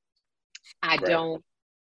 I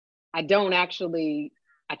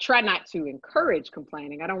try not to encourage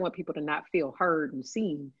complaining. I don't want people to not feel heard and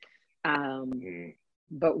seen.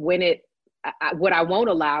 But when what I won't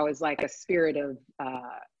allow is like a spirit of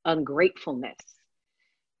ungratefulness,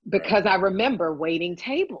 because I remember waiting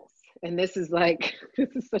tables, and this is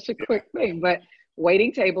such a quick thing, but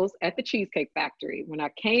waiting tables at the Cheesecake Factory. When I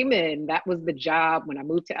came in, that was the job. When I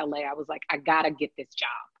moved to LA, I was like, I gotta get this job.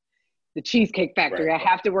 The Cheesecake Factory. I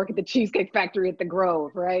have to work at the Cheesecake Factory at the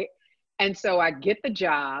Grove, right? And so I get the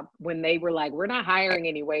job when they were like, we're not hiring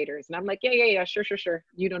any waiters. And I'm like, yeah, sure.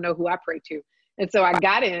 You don't know who I pray to. And so I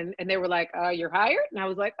got in and they were like, you're hired? And I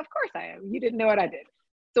was like, of course I am. You didn't know what I did.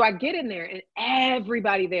 So I get in there and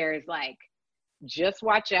everybody there is like, just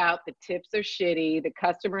watch out. The tips are shitty. The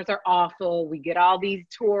customers are awful. We get all these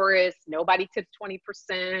tourists. Nobody tips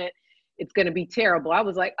 20%. It's going to be terrible. I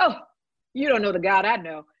was like, oh, you don't know the God I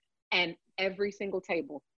know. And every single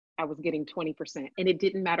table, I was getting 20%. And it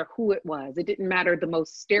didn't matter who it was. It didn't matter the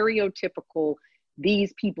most stereotypical,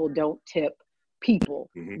 these people don't tip people.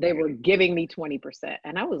 They were giving me 20%.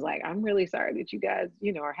 And I was like, I'm really sorry that you guys,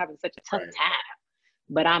 you know, are having such a tough time,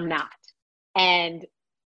 but I'm not. And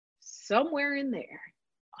somewhere in there,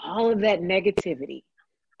 all of that negativity,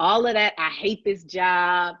 all of that, I hate this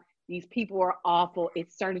job, these people are awful,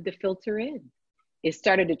 it started to filter in. It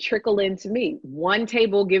started to trickle into me. One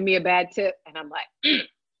table give me a bad tip, and I'm like,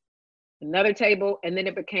 another table, and then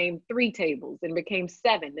it became 3 tables, and it became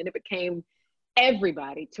 7, then it became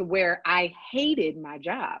everybody, to where I hated my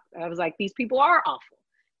job. I was like, these people are awful.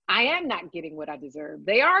 I am not getting what I deserve.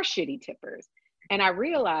 They are shitty tippers. And I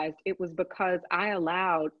realized it was because I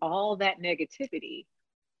allowed all that negativity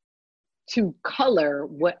to color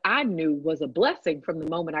what I knew was a blessing from the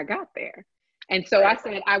moment I got there. And so I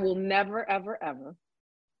said, I will never, ever, ever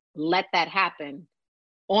let that happen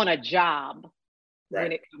on a job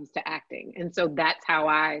when it comes to acting. And so that's how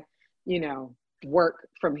I, you know, work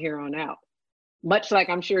from here on out. Much like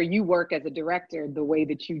I'm sure you work as a director the way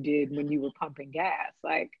that you did when you were pumping gas.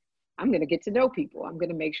 Like, I'm going to get to know people. I'm going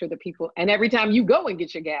to make sure that people, and every time you go and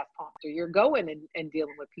get your gas pumped, or you're going and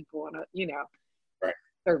dealing with people on a, you know,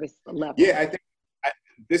 service level. Yeah, I think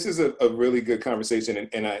this is a really good conversation.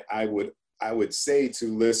 And I would say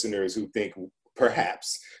to listeners who think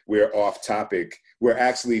perhaps we're off topic, we're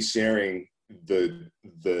actually sharing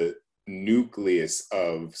the nucleus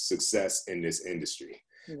of success in this industry.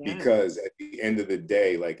 Yeah. Because at the end of the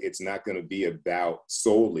day, like, it's not going to be about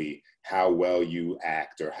solely how well you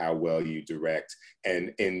act or how well you direct.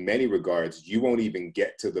 And in many regards, you won't even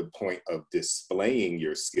get to the point of displaying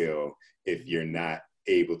your skill if you're not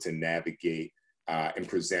able to navigate and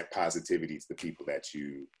present positivity to the people that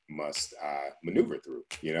you must maneuver through,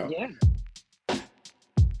 you know? Yeah.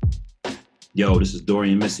 Yo, this is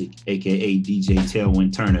Dorian Messick, aka DJ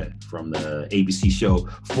Tailwind Turner from the ABC show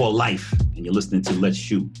For Life, and you're listening to Let's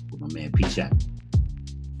Shoot with my man Pete Chapman.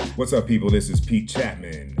 What's up, people? This is Pete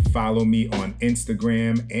Chapman. Follow me on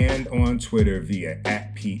Instagram and on Twitter via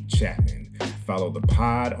 @PeteChapman. Follow the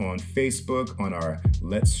pod on Facebook on our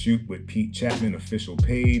Let's Shoot with Pete Chapman official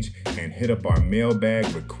page, and hit up our mailbag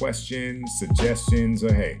with questions, suggestions,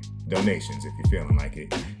 or hey, donations if you're feeling like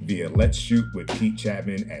it, via Let's Shoot with Pete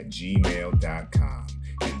Chapman @gmail.com.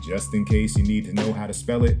 And just in case you need to know how to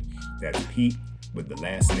spell it, that's Pete with the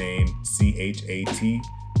last name CHATMON.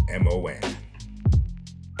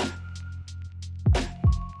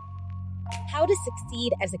 to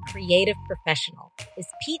Succeed as a Creative Professional is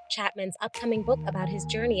Pete Chapman's upcoming book about his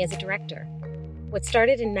journey as a director. What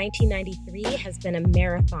started in 1993 has been a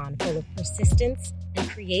marathon full of persistence and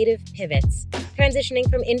creative pivots, transitioning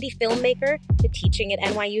from indie filmmaker to teaching at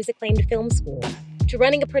NYU's acclaimed film school, to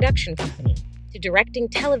running a production company, to directing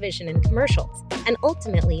television and commercials, and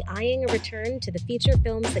ultimately eyeing a return to the feature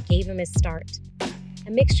films that gave him his start. A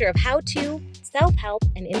mixture of how-to, self-help,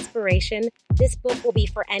 and inspiration, this book will be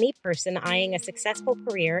for any person eyeing a successful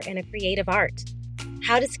career in a creative art.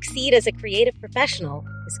 How to Succeed as a Creative Professional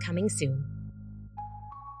is coming soon.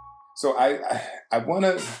 So I want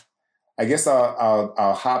to, I guess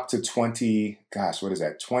I'll hop to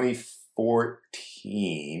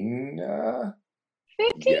 2014,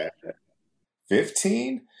 15? yeah,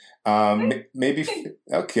 15, maybe,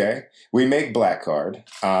 okay. We make Black Card,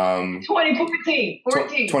 2014.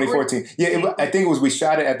 2014. Yeah, I think we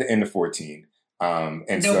shot it at the end of 14.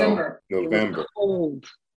 And November. So November. Cold.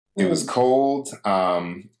 It was cold.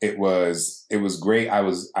 It was great. I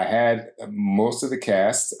had most of the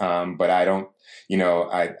cast, but I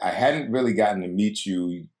hadn't really gotten to meet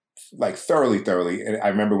you like thoroughly. And I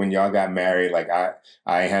remember when y'all got married, like I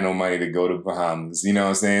ain't had no money to go to Bahamas, you know what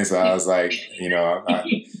I'm saying? So I was like,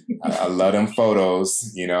 I love them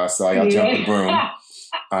photos, I saw y'all jump the broom.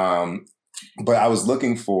 But I was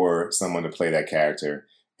looking for someone to play that character,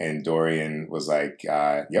 and Dorian was like,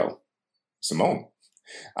 yo, Simone.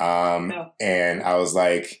 And I was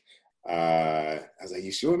like,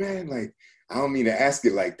 you sure, man? Like, I don't mean to ask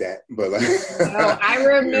it like that, but like, no, I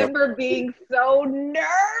remember being so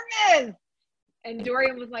nervous. And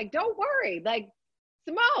Dorian was like, don't worry. Like,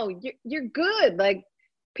 Simone, you're good. Like,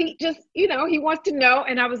 Pete just, he wants to know.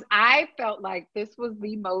 And I felt like this was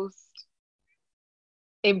the most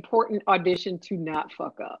important audition to not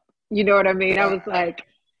fuck up. You know what I mean? I was like,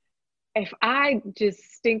 if I just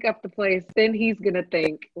stink up the place, then he's going to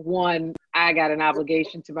think, one, I got an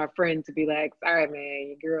obligation to my friend to be like, sorry,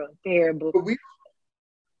 man, your girl is terrible. But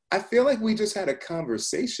I feel like we just had a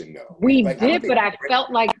conversation, though. We like, did, but I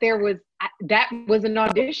felt like that was an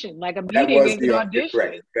audition, like a meeting is an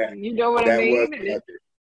audition. Right. You know what I mean?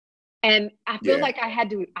 And I feel like I had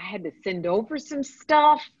to send over some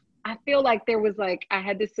stuff. I feel like there was I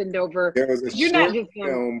had to send over. There was a short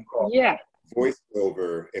film called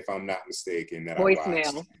Voiceover, if I'm not mistaken, that I watched.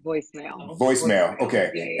 Voicemail.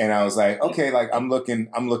 Okay. Yeah. And I was like, okay, like I'm looking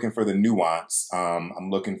for the nuance. I'm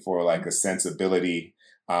looking for like a sensibility.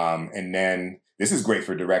 And then this is great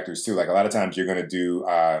for directors too. Like a lot of times you're going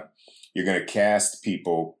to cast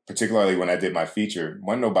people, particularly when I did my feature,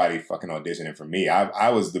 wasn't nobody fucking auditioning for me. I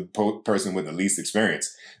was the person with the least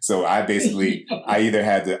experience. So I basically, I either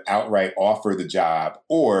had to outright offer the job,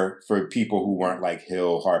 or for people who weren't like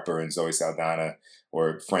Hill Harper and Zoe Saldana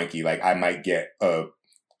or Frankie, like I might get a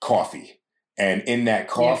coffee. And in that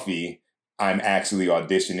coffee, I'm actually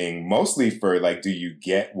auditioning mostly for like, do you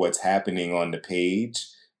get what's happening on the page?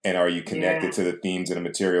 And are you connected to the themes of the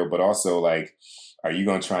material? But also like, are you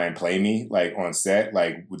going to try and play me like on set?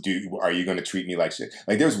 Like, are you going to treat me like shit?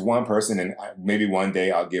 Like there's one person, and maybe one day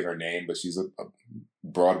I'll give her name, but she's a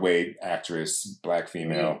Broadway actress, Black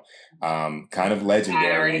female, kind of legendary.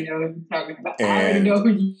 I already know what you're talking about.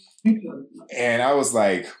 And I was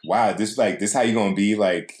like, wow, this how you going to be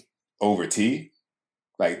like over tea?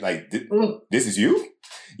 This is you?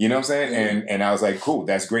 You know what I'm saying? And I was like, cool,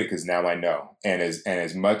 that's great, because now I know. And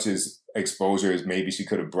as much as exposure as maybe she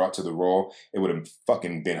could have brought to the role, it would have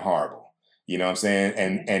fucking been horrible. You know what I'm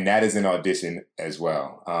saying? And that is an audition as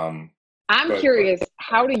well. I'm curious,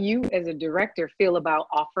 how do you as a director feel about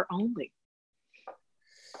offer only?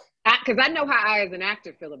 Because I know how I as an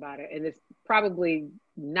actor feel about it, and it's probably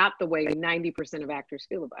not the way 90% of actors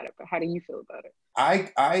feel about it, but how do you feel about it?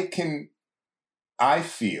 I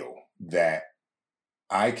feel that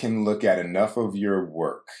I can look at enough of your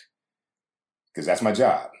work, because that's my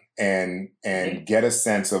job, and get a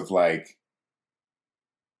sense of like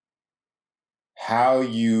how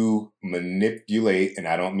you manipulate, and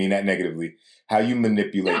I don't mean that negatively, how you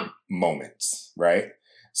manipulate moments, right?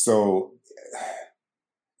 So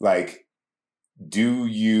like, do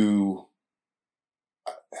you,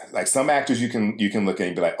 like some actors you can look at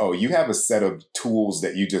and be like, oh, you have a set of tools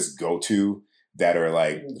that you just go to that are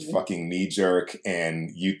like fucking knee jerk, and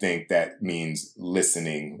you think that means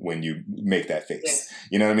listening when you make that face.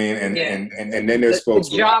 You know what I mean? And then there's folks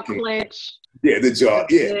the jaw clench. Yeah, the jaw.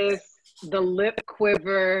 The lip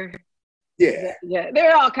quiver. Yeah.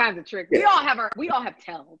 There are all kinds of tricks. We all have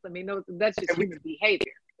tells. I mean, that's just human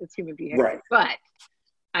behavior. It's human behavior. Right. But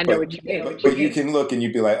I know what you mean. But you can look and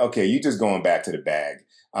you'd be like, okay, you just going back to the bag.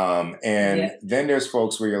 And then there's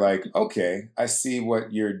folks where you're like, okay, I see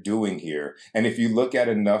what you're doing here. And if you look at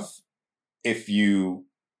enough, it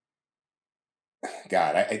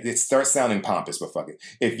starts sounding pompous, but fuck it.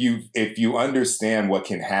 If you understand what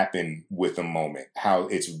can happen with a moment, how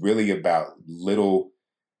it's really about little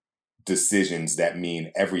decisions that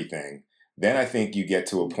mean everything, then I think you get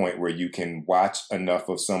to a point where you can watch enough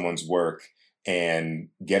of someone's work and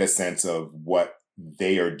get a sense of what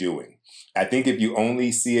they are doing. I think if you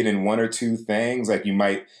only see it in one or two things, like you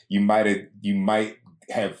might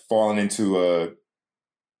have fallen into a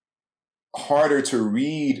harder to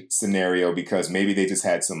read scenario because maybe they just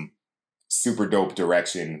had some super dope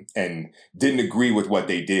direction and didn't agree with what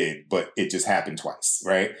they did, but it just happened twice,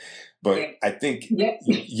 right? But I think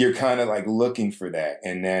you're kind of like looking for that.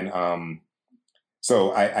 And then,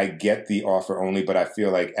 so I get the offer only, but I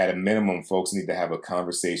feel like at a minimum, folks need to have a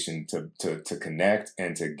conversation to connect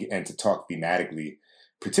and to talk thematically,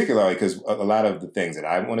 particularly because a lot of the things that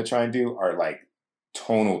I want to try and do are like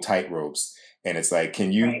tonal tightropes. And it's like,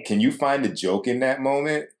 can you find a joke in that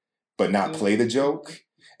moment, but not play the joke?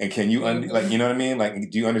 And can you, like, you know what I mean? Like,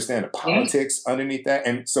 do you understand the politics underneath that?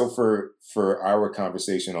 And so for our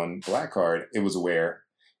conversation on Black Card, it was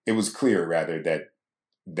clear rather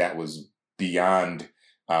that was beyond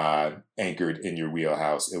anchored in your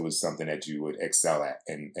wheelhouse. It was something that you would excel at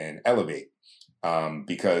and elevate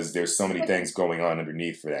because there's so many things going on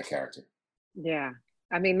underneath for that character. Yeah.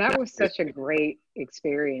 I mean, that was such a great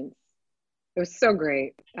experience. It was so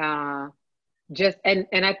great. And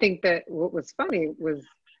I think that what was funny was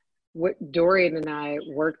what Dorian and I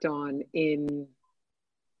worked on in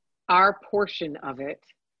our portion of it.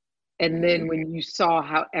 And then when you saw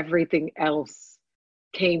how everything else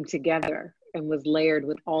came together and was layered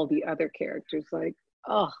with all the other characters, like,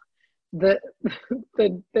 oh, the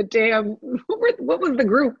damn, what was the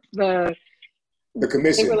group? The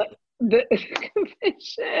commission. They were like, the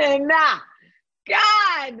commission.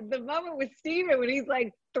 God, the moment with Steven when he's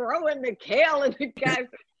like throwing the kale and the guys,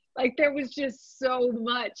 like there was just so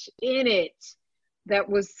much in it that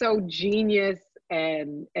was so genius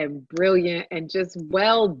and brilliant and just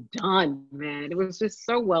well done, man. It was just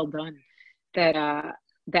so well done that I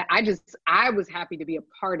was happy to be a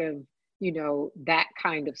part of, you know, that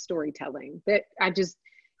kind of storytelling that I just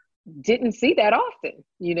didn't see that often,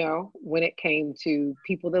 you know, when it came to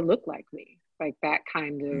people that look like me, like that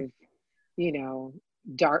kind of, you know,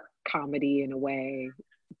 dark comedy in a way,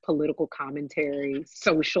 political commentary,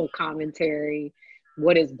 social commentary,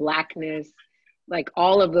 what is Blackness, like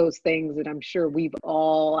all of those things that I'm sure we've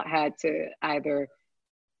all had to either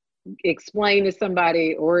explain to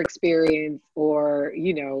somebody or experience or,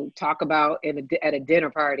 you know, talk about at a dinner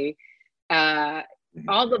party.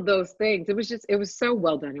 All of those things. It was so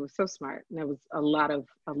well done. It was so smart. And it was a lot of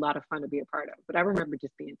fun to be a part of. But I remember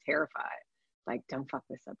just being terrified. Like, don't fuck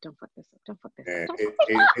this up. Don't fuck this up. Don't fuck this up.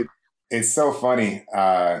 It's so funny,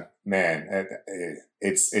 man.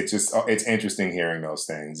 It's interesting hearing those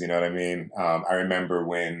things. You know what I mean? I remember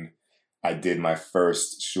when I did my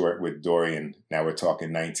first short with Dorian. Now we're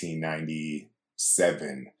talking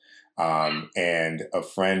 1997, and a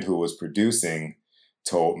friend who was producing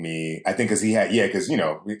told me, I think because you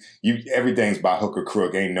know, everything's by hook or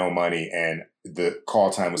crook, ain't no money, and the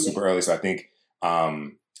call time was super early, so I think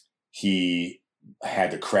he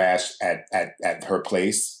had to crash at her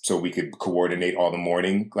place so we could coordinate all the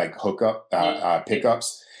morning like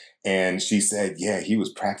pickups. And she said, yeah, he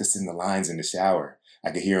was practicing the lines in the shower. I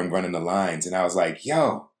could hear him running the lines, and I was like,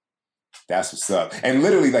 yo, that's what's up. And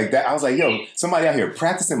literally like that, I was like, yo, somebody out here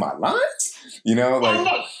practicing my lines, you know,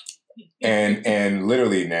 like. And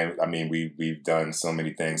literally, man, I mean, we've done so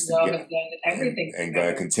many things together, everything, and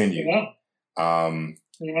gonna continue.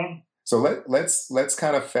 So let's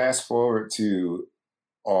kind of fast forward to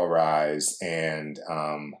All Rise, and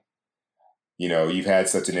you know, you've had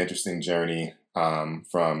such an interesting journey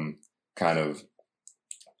from kind of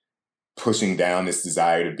pushing down this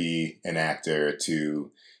desire to be an actor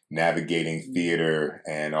to navigating theater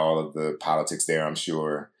and all of the politics there, I'm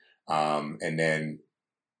sure, and then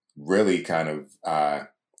really kind of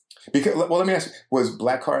because, well, let me ask you, was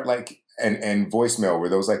Black Card like and Voicemail, were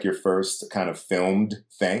those like your first kind of filmed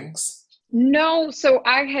things? No, so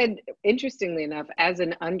I had, interestingly enough, as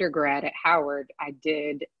an undergrad at Howard, I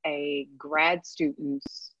did a grad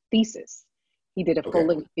student's thesis. He did a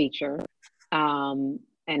full-length feature, and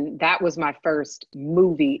that was my first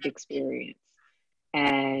movie experience.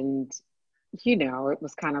 And you know, it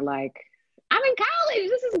was kind of like, I'm in college,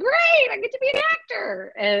 this is great, I get to be an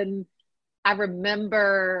actor. And I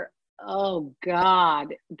remember, oh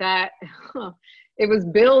God, that It was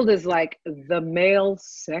billed as like the male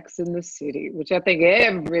Sex in the City, which I think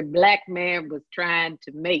every Black man was trying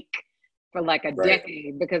to make for like a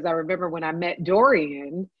decade. Because I remember when I met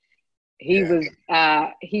Dorian, he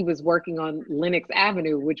was working on Lenox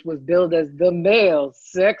Avenue, which was billed as the male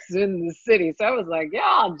Sex in the City. So I was like,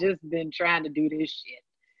 y'all just been trying to do this shit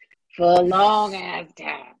for a long ass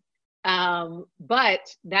time.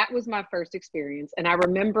 But that was my first experience, and I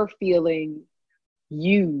remember feeling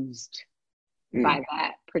used by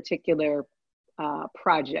that particular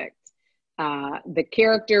project. The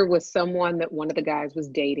character was someone that one of the guys was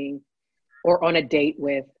dating or on a date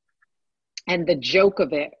with. And the joke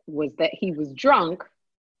of it was that he was drunk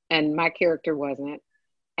and my character wasn't.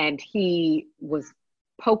 And he was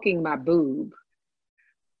poking my boob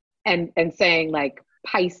and saying like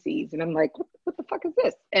Pisces. And I'm like, what the fuck is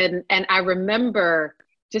this? And I remember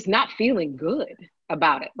just not feeling good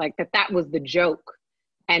about it. Like that was the joke.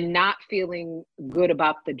 And not feeling good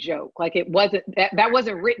about the joke. Like it wasn't, that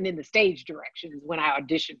wasn't written in the stage directions when I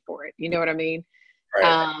auditioned for it. You know what I mean?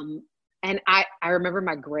 Right. And I remember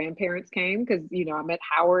my grandparents came because, you know, I'm at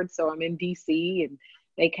Howard, so I'm in DC, and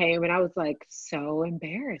they came and I was like so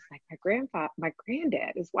embarrassed. Like my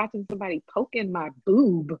granddad is watching somebody poking my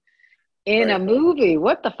boob in a movie.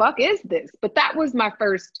 What the fuck is this? But that was my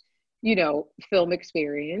first, you know, film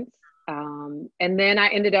experience. And then I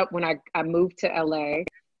ended up, when I moved to LA,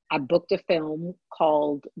 I booked a film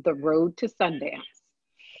called The Road to Sundance.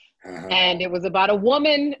 And it was about a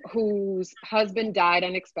woman whose husband died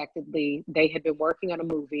unexpectedly. They had been working on a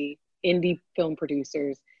movie, indie film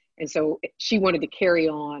producers. And so she wanted to carry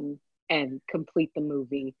on and complete the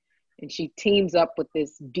movie. And she teams up with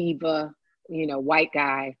this diva, you know, white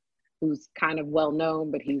guy who's kind of well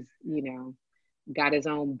known, but he's, you know, got his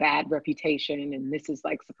own bad reputation, and this is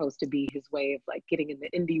like supposed to be his way of like getting in the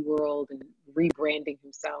indie world and rebranding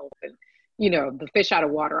himself, and you know, the fish out of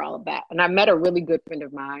water, all of that. And I met a really good friend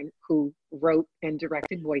of mine who wrote and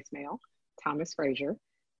directed Voicemail, Thomas Frazier.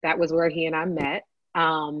 That was where he and I met.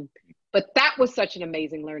 But that was such an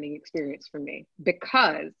amazing learning experience for me,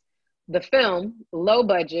 because the film, low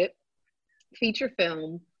budget feature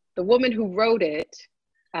film, the woman who wrote it,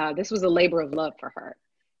 this was a labor of love for her.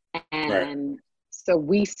 And so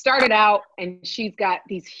we started out, and she's got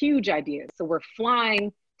these huge ideas. So we're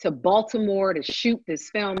flying to Baltimore to shoot this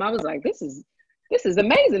film. I was like, this is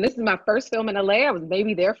amazing. This is my first film in LA. I was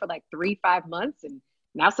maybe there for like 3-5 months, and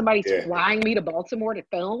now somebody's flying me to Baltimore to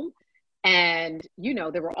film. And, you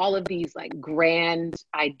know, there were all of these like grand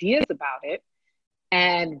ideas about it.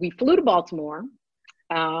 And we flew to Baltimore.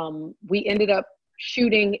 We ended up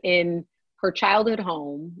shooting in her childhood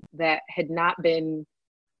home that had not been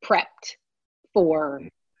prepped for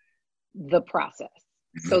the process.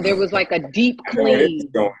 So there was like a deep clean.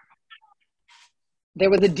 There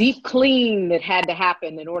was a deep clean that had to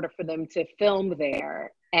happen in order for them to film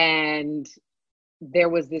there. And there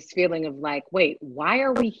was this feeling of like, wait, why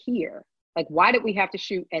are we here? Like, why did we have to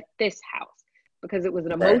shoot at this house? Because it was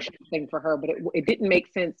an emotional thing for her, but it didn't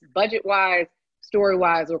make sense budget-wise,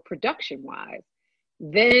 story-wise, or production-wise.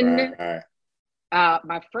 Then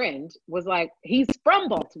my friend was like, he's from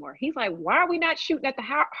Baltimore. He's like, why are we not shooting at the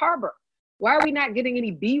harbor? Why are we not getting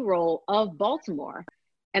any B-roll of Baltimore?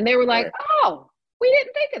 And they were like, oh, we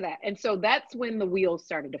didn't think of that. And so that's when the wheels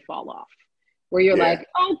started to fall off, where you're like,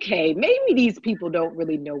 okay, maybe these people don't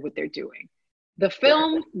really know what they're doing. The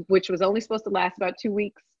film, which was only supposed to last about 2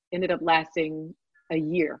 weeks, ended up lasting a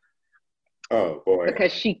year. Oh, boy.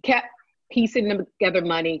 Because she kept piecing together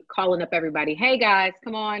money, calling up everybody. Hey, guys,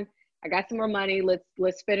 come on. I got some more money.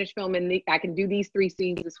 Let's finish filming. I can do these 3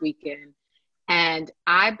 scenes this weekend. And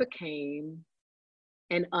I became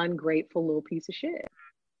an ungrateful little piece of shit.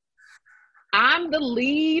 I'm the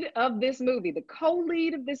lead of this movie, the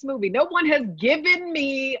co-lead of this movie. No one has given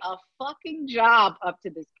me a fucking job up to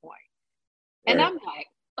this point. And I'm like,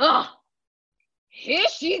 oh, here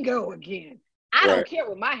she go again. I don't care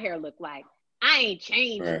what my hair look like. I ain't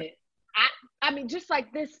changing it. I mean, just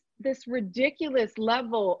like this ridiculous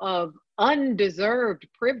level of undeserved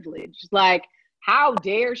privilege. Like, how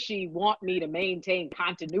dare she want me to maintain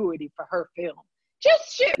continuity for her film?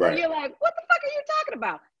 Just shit where you're like, what the fuck are you talking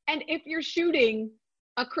about? And if you're shooting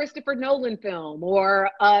a Christopher Nolan film or,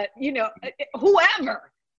 you know,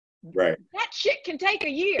 whoever, that shit can take a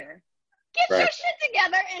year. Get your shit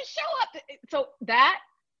together and show up. So that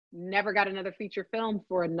never got another feature film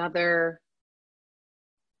for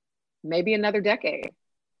maybe another decade.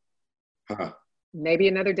 Maybe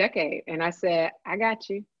another decade. And I said, I got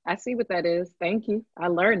you. I see what that is. Thank you. I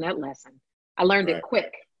learned that lesson. I learned it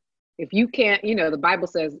quick. If you can't, you know, the Bible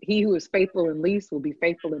says, he who is faithful in least will be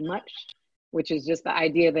faithful in much, which is just the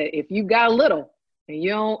idea that if you got a little, and you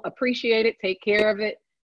don't appreciate it, take care of it,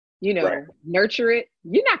 Right. nurture it,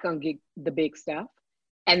 you're not going to get the big stuff.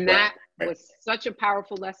 And that Right. was such a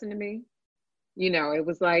powerful lesson to me. It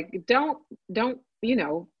was like, don't,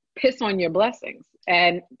 piss on your blessings.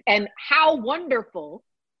 And how wonderful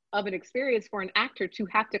of an experience for an actor to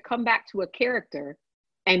have to come back to a character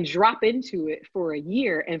and drop into it for a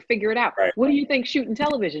year and figure it out. Right. What do you think shooting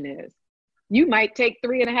television is? You might take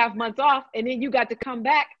 3.5 months off, and then you got to come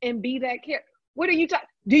back and be that character. What are you talking?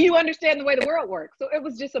 Do you understand the way the world works? So it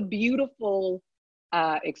was just a beautiful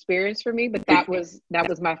experience for me. But that was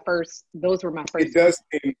my first. Those were my first.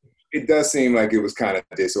 It does seem like it was kind of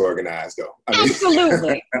disorganized, though.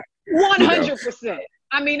 Absolutely, 100%.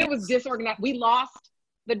 I mean, it was disorganized. We lost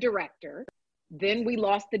the director, then we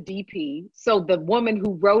lost the DP. So the woman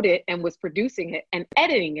who wrote it and was producing it and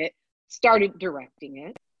editing it started directing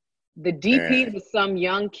it. The DP was some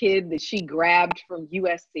young kid that she grabbed from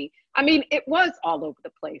USC. I mean, it was all over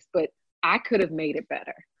the place, but I could have made it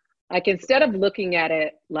better. Like, instead of looking at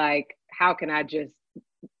it like, how can I just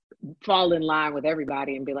fall in line with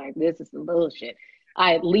everybody and be like, this is some bullshit,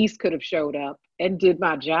 I at least could have showed up and did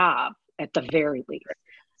my job at the very least.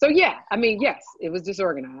 So yeah, I mean, yes, it was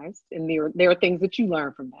disorganized, and there are things that you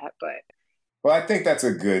learn from that, but. Well, I think that's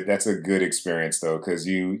a good experience, though, because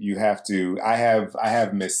you have to. I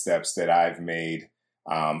have missteps that I've made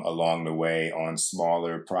along the way on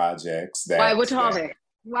smaller projects. Why? What are they?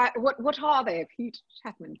 Why? What are they, Pete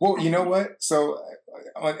Chapman? Well, you know what? So,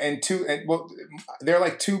 there are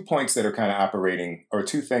like 2 points that are kind of operating, or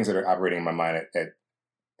 2 things that are operating in my mind at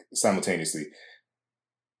simultaneously.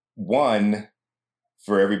 One,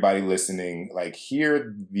 for everybody listening, like,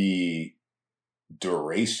 hear the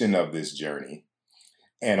duration of this journey,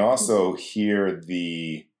 and also hear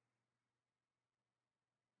the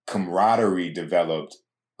camaraderie developed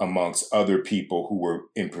amongst other people who were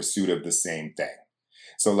in pursuit of the same thing.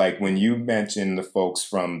 So, like, when you mention the folks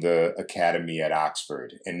from the academy at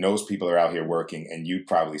Oxford, and those people are out here working, and you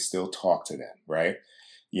probably still talk to them, right?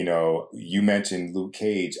 You mentioned Luke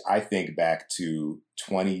Cage. I think back to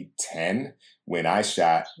 2010 when I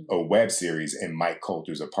shot a web series in Mike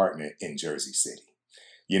Coulter's apartment in Jersey City.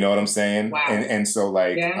 You know what I'm saying? Wow. And so,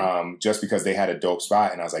 like, just because they had a dope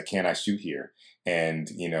spot, and I was like, can I shoot here? And,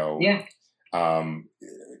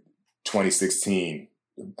 2016,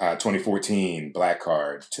 2014, Black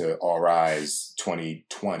Card to All Rise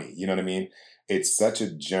 2020. You know what I mean? It's such a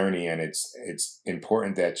journey, and it's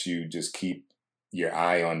important that you just keep your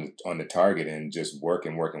eye on the target and just work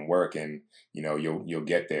and work and work, and you'll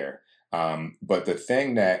get there. But the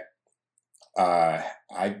thing that I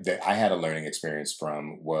had a learning experience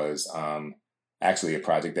from was actually a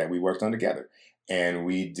project that we worked on together, and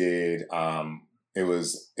we did. It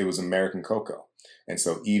was American Cocoa, and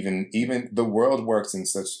so even the world works in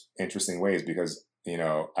such interesting ways, because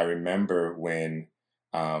I remember when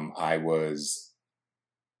Blackheart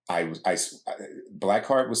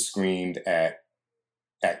was screened at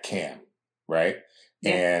CAM, right?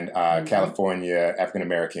 And California African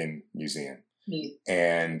American Museum.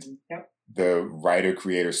 And the writer,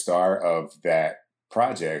 creator, star of that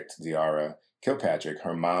project, Diara Kilpatrick,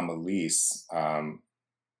 her mom, Elise,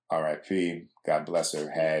 R.I.P., God bless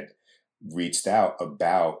her, had reached out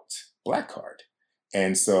about Black Card.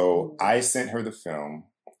 And so I sent her the film,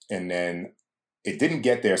 and then it didn't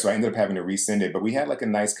get there, so I ended up having to resend it. But we had like a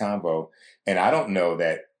nice convo, and I don't know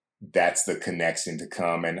that that's the connection to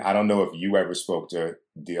come. And I don't know if you ever spoke to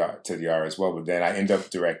Diara as well, but then I ended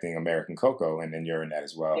up directing American Cocoa, and then you're in that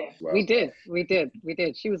as well. Yeah, we did.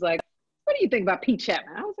 She was like, what do you think about Pete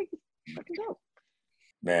Chapman? I was like, fucking dope.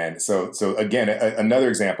 Man, so again, another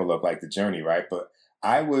example of like the journey, right? But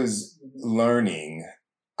I was learning,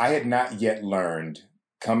 I had not yet learned,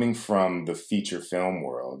 coming from the feature film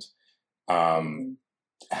world,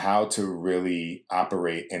 how to really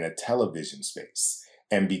operate in a television space.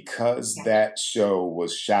 And because that show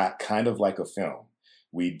was shot kind of like a film,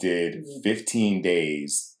 we did 15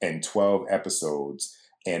 days and 12 episodes,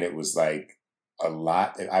 and it was like a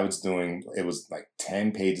lot. It was like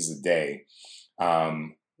 10 pages a day.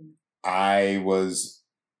 I was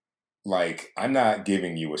like, I'm not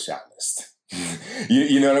giving you a shot list.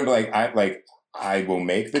 you know what I'm like? I will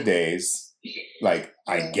make the days. Like,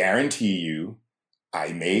 I guarantee you,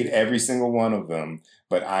 I made every single one of them,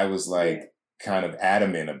 but I was like kind of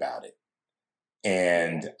adamant about it.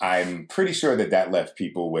 And I'm pretty sure that left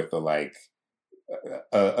people with a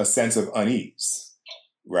sense of unease,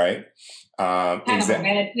 right?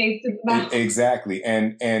 Exactly.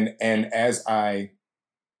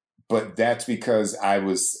 But that's because I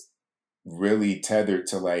was really tethered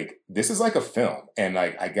to like, this is like a film, and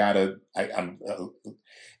like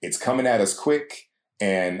it's coming at us quick.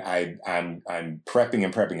 and I'm prepping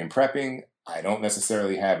and prepping and prepping. I don't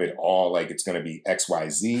necessarily have it all like it's going to be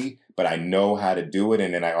XYZ, but I know how to do it.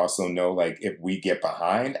 And then I also know like if we get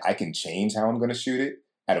behind, I can change how I'm going to shoot it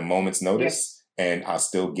at a moment's notice, and I'll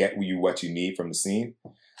still get you what you need from the scene.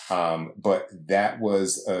 But that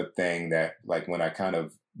was a thing that like when I kind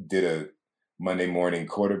of did a Monday morning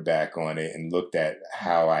quarterback on it and looked at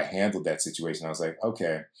how I handled that situation, I was like,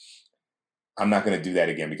 okay, I'm not going to do that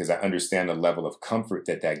again, because I understand the level of comfort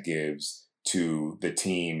that that gives to the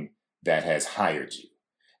team that has hired you.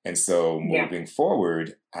 And so moving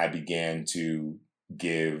forward, I began to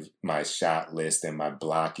give my shot list and my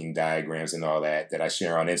blocking diagrams and all that I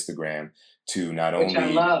share on Instagram to not only— Which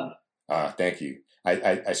I love. Thank you.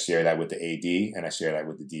 I share that with the AD and I share that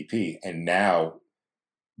with the DP. And now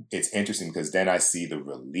it's interesting because then I see the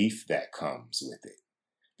relief that comes with it,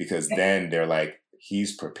 because then they're like,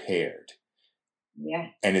 he's prepared. Yeah.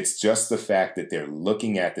 And it's just the fact that they're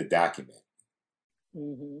looking at the document.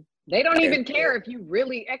 Mm-hmm. They don't even care if you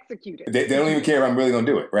really execute it. They don't even care if I'm really going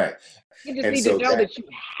to do it. Right. You just need to know that you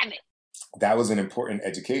have it. That was an important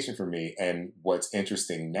education for me. And what's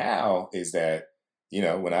interesting now is that, you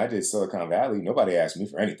know, when I did Silicon Valley, nobody asked me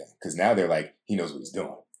for anything, because now they're like, he knows what he's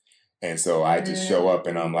doing. And so I just show up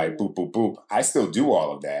and I'm like, boop, boop, boop. I still do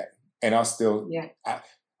all of that. And I'll still,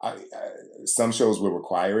 some shows will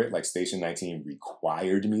require it, like Station 19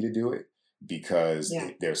 required me to do it, because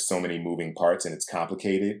there's so many moving parts and it's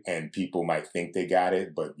complicated and people might think they got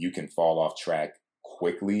it, but you can fall off track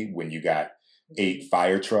quickly when you got 8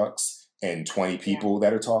 fire trucks and 20 people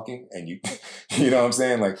that are talking, and you, you know what I'm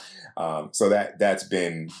saying? Like, so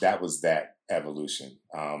that was that evolution.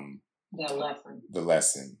 The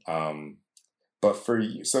lesson. But for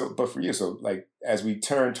you, so like, as we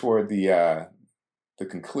turn toward the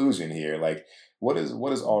conclusion here, like, what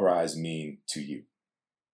does All Rise mean to you?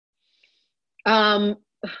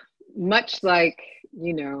 Much like,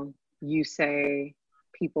 you know, you say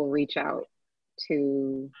people reach out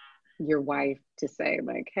to your wife to say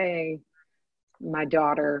like, hey, my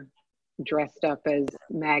daughter dressed up as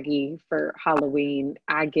Maggie for Halloween.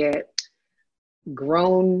 I get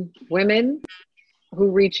grown women who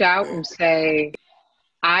reach out and say,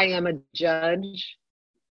 I am a judge.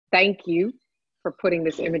 Thank you for putting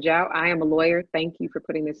this image out. I am a lawyer. Thank you for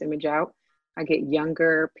putting this image out. I get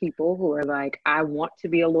younger people who are like, I want to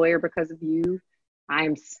be a lawyer because of you.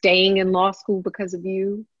 I'm staying in law school because of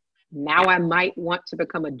you. Now I might want to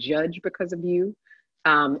become a judge because of you,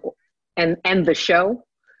 and the show.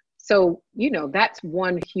 So, you know, that's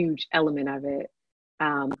one huge element of it.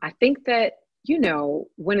 I think that, you know,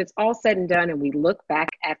 when it's all said and done and we look back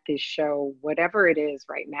at this show, whatever it is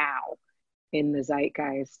right now in the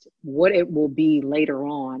zeitgeist, what it will be later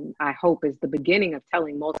on, I hope, is the beginning of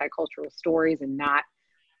telling multicultural stories and not,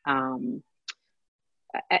 I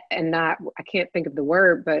can't think of the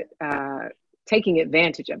word, but taking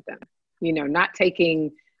advantage of them, you know, not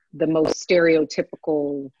taking the most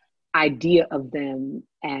stereotypical idea of them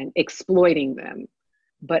and exploiting them,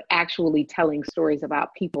 but actually telling stories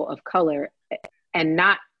about people of color, and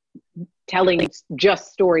not telling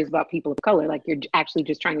just stories about people of color. Like, you're actually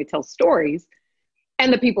just trying to tell stories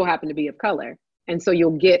and the people happen to be of color. And so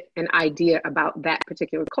you'll get an idea about that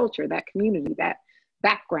particular culture, that community, that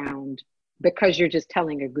background, because you're just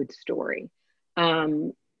telling a good story.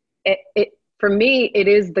 For me, it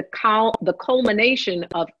is the culmination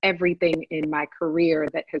of everything in my career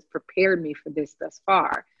that has prepared me for this thus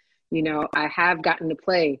far. You know, I have gotten to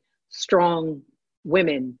play strong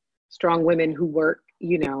women who work,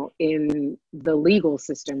 you know, in the legal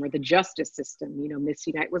system or the justice system. You know,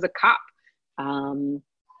 Misty Knight was a cop.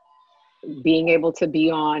 Being able to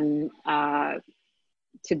be on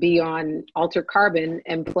Altered Carbon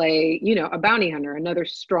and play, you know, a bounty hunter, another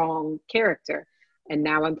strong character. And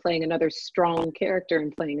now I'm playing another strong character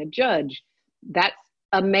and playing a judge. That's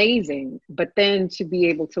amazing. But then to be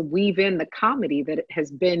able to weave in the comedy that has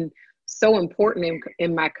been so important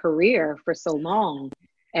in my career for so long.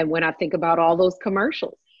 And when I think about all those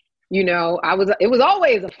commercials, you know, it was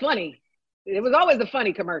always a funny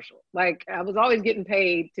commercial. Like, I was always getting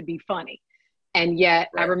paid to be funny. And yet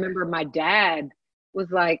I remember my dad was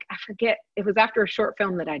like, I forget, it was after a short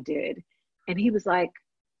film that I did. And he was like,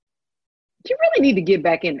 you really need to get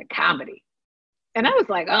back into comedy. And I was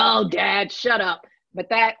like, oh, Dad, shut up. But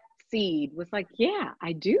that seed was like, yeah,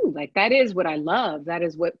 I do. Like, that is what I love. That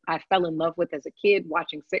is what I fell in love with as a kid,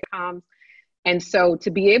 watching sitcoms. And so to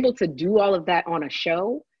be able to do all of that on a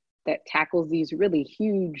show that tackles these really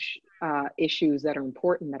huge issues that are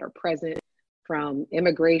important, that are present, from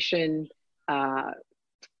immigration,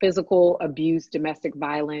 physical abuse, domestic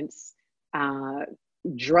violence,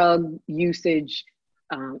 drug usage,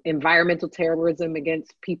 environmental terrorism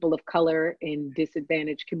against people of color in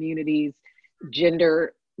disadvantaged communities,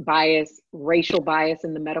 gender bias, racial bias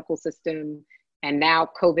in the medical system, and now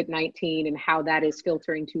COVID-19 and how that is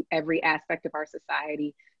filtering to every aspect of our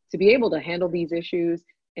society. To be able to handle these issues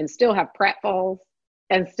and still have pratfalls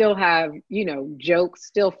and still have, jokes,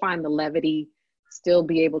 still find the levity, still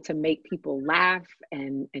be able to make people laugh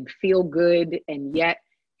and feel good, and yet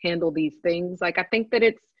handle these things. Like, I think that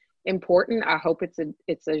it's important. I hope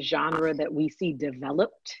it's a genre that we see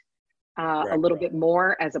developed a little bit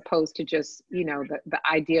more, as opposed to just, the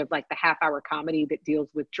idea of like the half-hour comedy that deals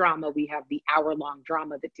with drama. We have the hour-long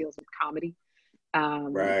drama that deals with comedy,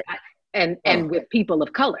 and with people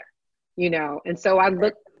of color, And so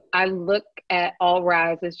I look at All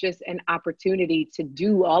Rise as just an opportunity to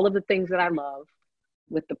do all of the things that I love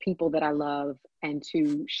with the people that I love, and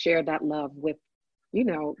to share that love with,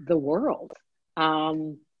 the world.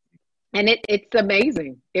 And it's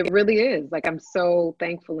amazing. It really is. Like, I'm so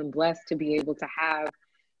thankful and blessed to be able to have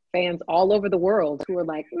fans all over the world who are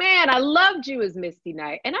like, man, I loved you as Misty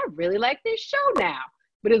Knight, and I really like this show now.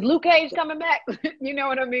 But is Luke Cage coming back? You know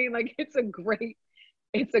what I mean? Like, it's a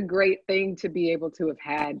great thing to be able to have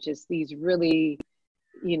had just these really,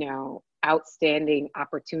 outstanding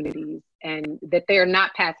opportunities, and that they're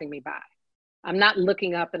not passing me by. I'm not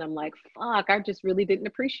looking up and I'm like, fuck, I just really didn't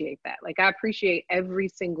appreciate that. Like, I appreciate every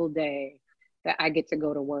single day that I get to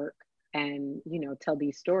go to work and, tell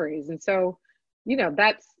these stories. And so,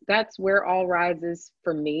 that's where All Rise is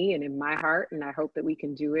for me and in my heart. And I hope that we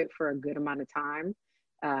can do it for a good amount of time,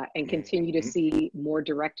 and continue to see more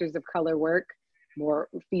directors of color work, more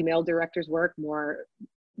female directors work, more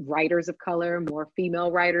writers of color, more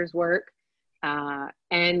female writers work,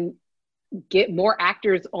 and get more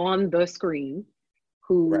actors on the screen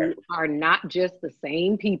who are not just the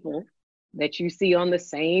same people that you see on the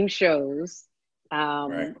same shows,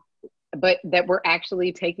 but that we're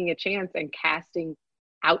actually taking a chance and casting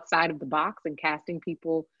outside of the box, and casting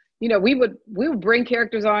people. We would bring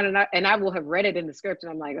characters on, and I will have read it in the script,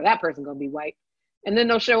 and I'm like, oh, that person's gonna be white, and then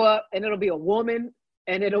they'll show up and it'll be a woman,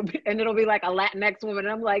 and it'll be like a Latinx woman,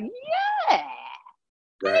 and I'm like, yeah.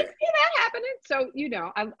 I see that happening. So,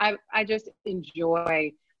 I just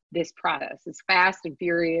enjoy this process. It's fast and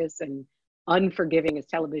furious and unforgiving as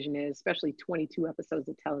television is, especially 22 episodes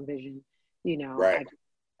of television. I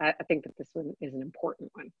think that this one is an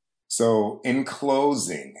important one. So in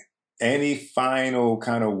closing, any final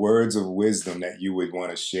kind of words of wisdom that you would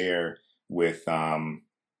want to share with,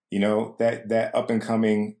 that up and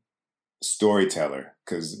coming storyteller?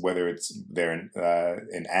 Because whether it's they're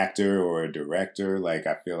an actor or a director, like,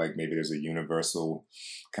 I feel like maybe there's a universal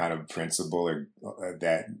kind of principle or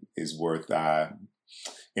that is worth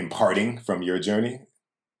imparting from your journey.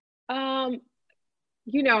 I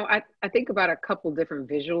think about a couple different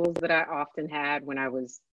visuals that I often had when I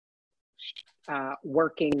was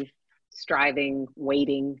working, striving,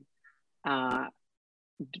 waiting.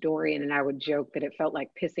 Dorian and I would joke that it felt like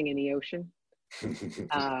pissing in the ocean.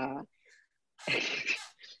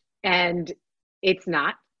 And it's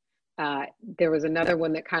not. There was another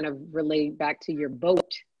one that kind of related back to your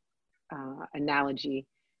boat analogy,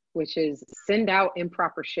 which is send out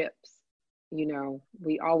improper ships.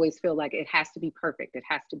 We always feel like it has to be perfect. It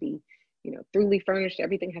has to be, thoroughly furnished.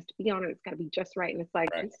 Everything has to be on it. It's got to be just right. And it's like,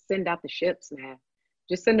 just send out the ships, man.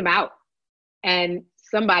 Just send them out. And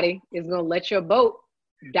somebody is going to let your boat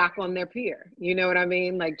dock on their pier. You know what I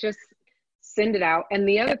mean? Like, just send it out. And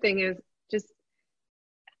the other thing is just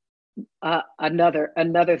another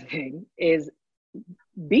thing is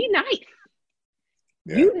be nice.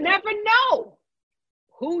 Yeah. You never know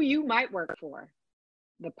who you might work for.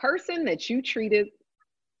 The person that you treated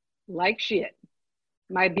like shit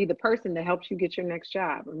might be the person that helps you get your next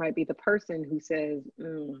job. It might be the person who says,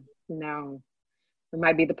 no. It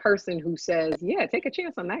might be the person who says, yeah, take a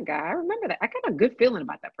chance on that guy. I remember that. I got a good feeling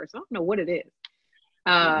about that person. I don't know what it is.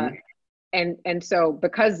 And so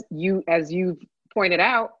because as you've pointed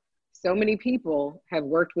out, so many people have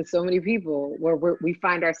worked with so many people where we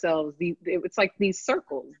find ourselves, it's like these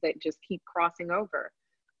circles that just keep crossing over.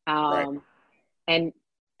 And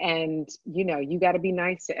you got to be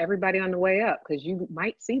nice to everybody on the way up, because you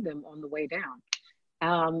might see them on the way down.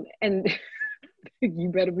 And you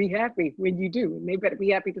better be happy when you do, and they better be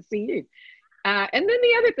happy to see you. And then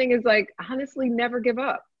the other thing is, like, honestly, never give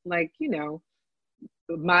up. Like,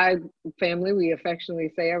 my family, we affectionately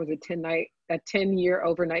say I was a 10-year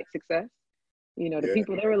overnight success. The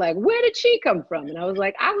people, they were like, where did she come from? And I was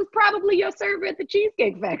like, I was probably your server at the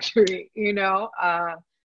Cheesecake Factory,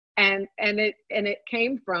 and it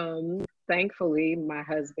came from, thankfully, my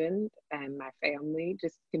husband and my family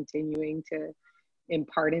just continuing to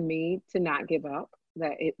impart in me to not give up,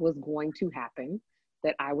 that it was going to happen,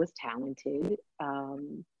 that I was talented.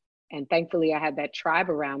 And thankfully I had that tribe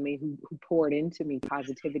around me who poured into me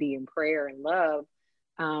positivity and prayer and love.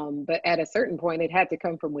 But at a certain point, it had to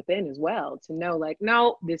come from within as well, to know like,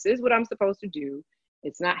 no, this is what I'm supposed to do.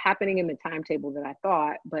 It's not happening in the timetable that I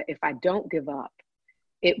thought, but if I don't give up,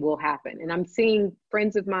 it will happen. And I'm seeing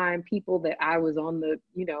friends of mine, people that I was on the,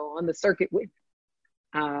 on the circuit with,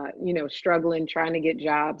 struggling, trying to get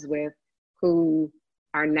jobs with, who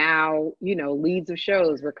are now, leads of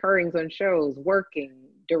shows, recurrings on shows, working,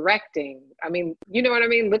 directing. I mean, you know what I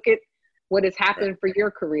mean? Look at what has happened for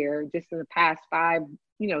your career just in the past 5,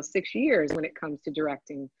 6 years when it comes to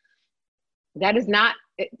directing. That is not,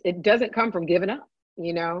 it doesn't come from giving up,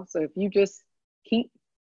 So if you just keep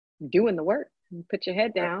doing the work, put your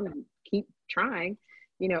head down and keep trying,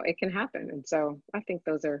 it can happen. And so I think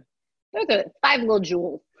those are 5 little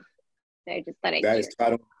jewels that I just thought I'd share.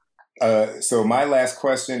 Spot on. So my last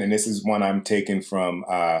question, and this is one I'm taking from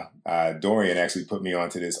Dorian, actually put me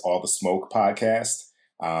onto this All the Smoke podcast,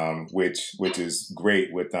 which is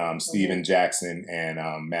great with Steven Jackson and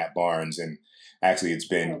Matt Barnes. And actually it's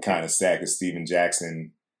been kind of sad because Steven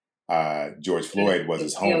Jackson, George Floyd was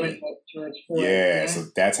his homie. Yeah, so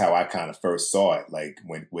that's how I kind of first saw it, like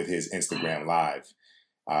with his Instagram live.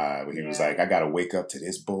 When he was like, I gotta wake up to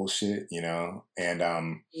this bullshit,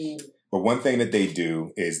 And but one thing that they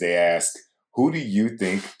do is they ask, who do you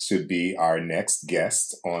think should be our next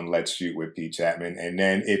guest on Let's Shoot with Pete Chapman? And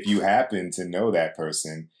then if you happen to know that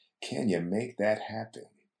person, can you make that happen?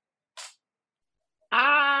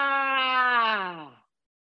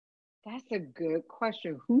 That's a good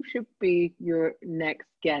question. Who should be your next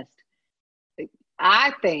guest?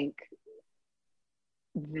 I think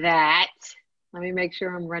that, let me make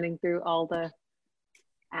sure I'm running through all the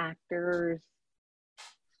actors.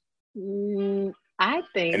 I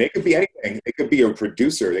think, and it could be anything. It could be a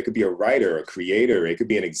producer. It could be a writer, a creator. It could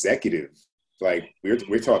be an executive. Like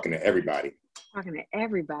we're talking to everybody.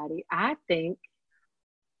 I think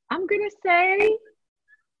I'm gonna say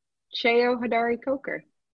Cheo Hodari Coker.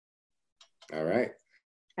 All right.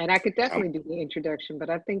 And I could definitely do the introduction, but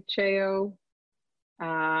I think Cheo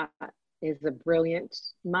is a brilliant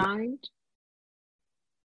mind,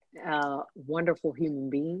 wonderful human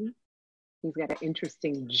being. He's got an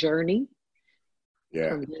interesting journey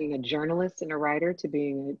from being a journalist and a writer to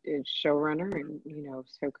being a showrunner and,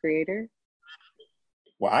 show creator.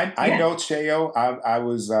 Well, I know Cheo. I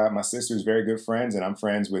was, my sister's very good friends, and I'm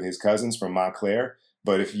friends with his cousins from Montclair.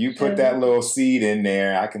 But if you put that little seed in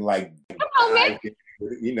there, I can come on, man.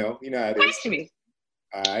 You know how it is. Me.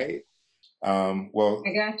 All right. Well,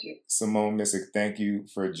 I got you. Simone Missick, thank you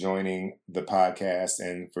for joining the podcast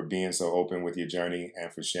and for being so open with your journey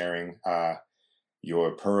and for sharing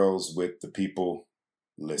your pearls with the people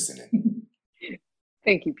listening.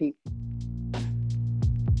 Thank you, Pete.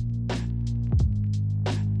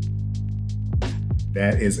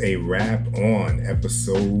 That is a wrap on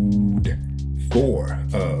episode 4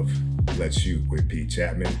 of Let's Shoot with Pete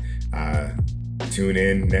Chapman. Tune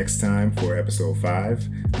in next time for episode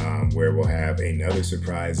 5, where we'll have another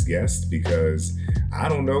surprise guest, because I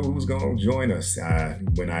don't know who's going to join us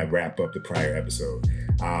when I wrap up the prior episode.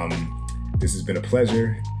 This has been a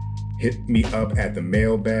pleasure. Hit me up at the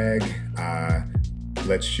mailbag.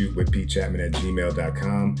 Let's shoot with Pete Chapman at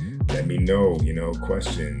gmail.com. Let me know,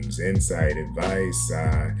 questions, insight, advice,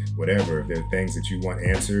 whatever. If there are things that you want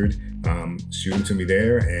answered, shoot them to me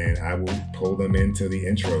there, and I will pull them into the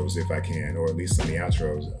intros if I can, or at least in the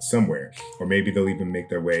outros somewhere. Or maybe they'll even make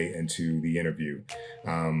their way into the interview.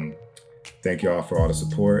 Thank you all for all the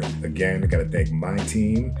support. Again, I got to thank my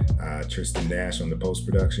team, Tristan Nash on the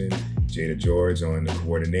post-production, Jada George on the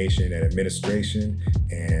coordination and administration.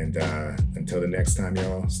 And until the next time,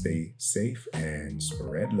 y'all, stay safe and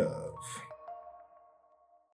spread love.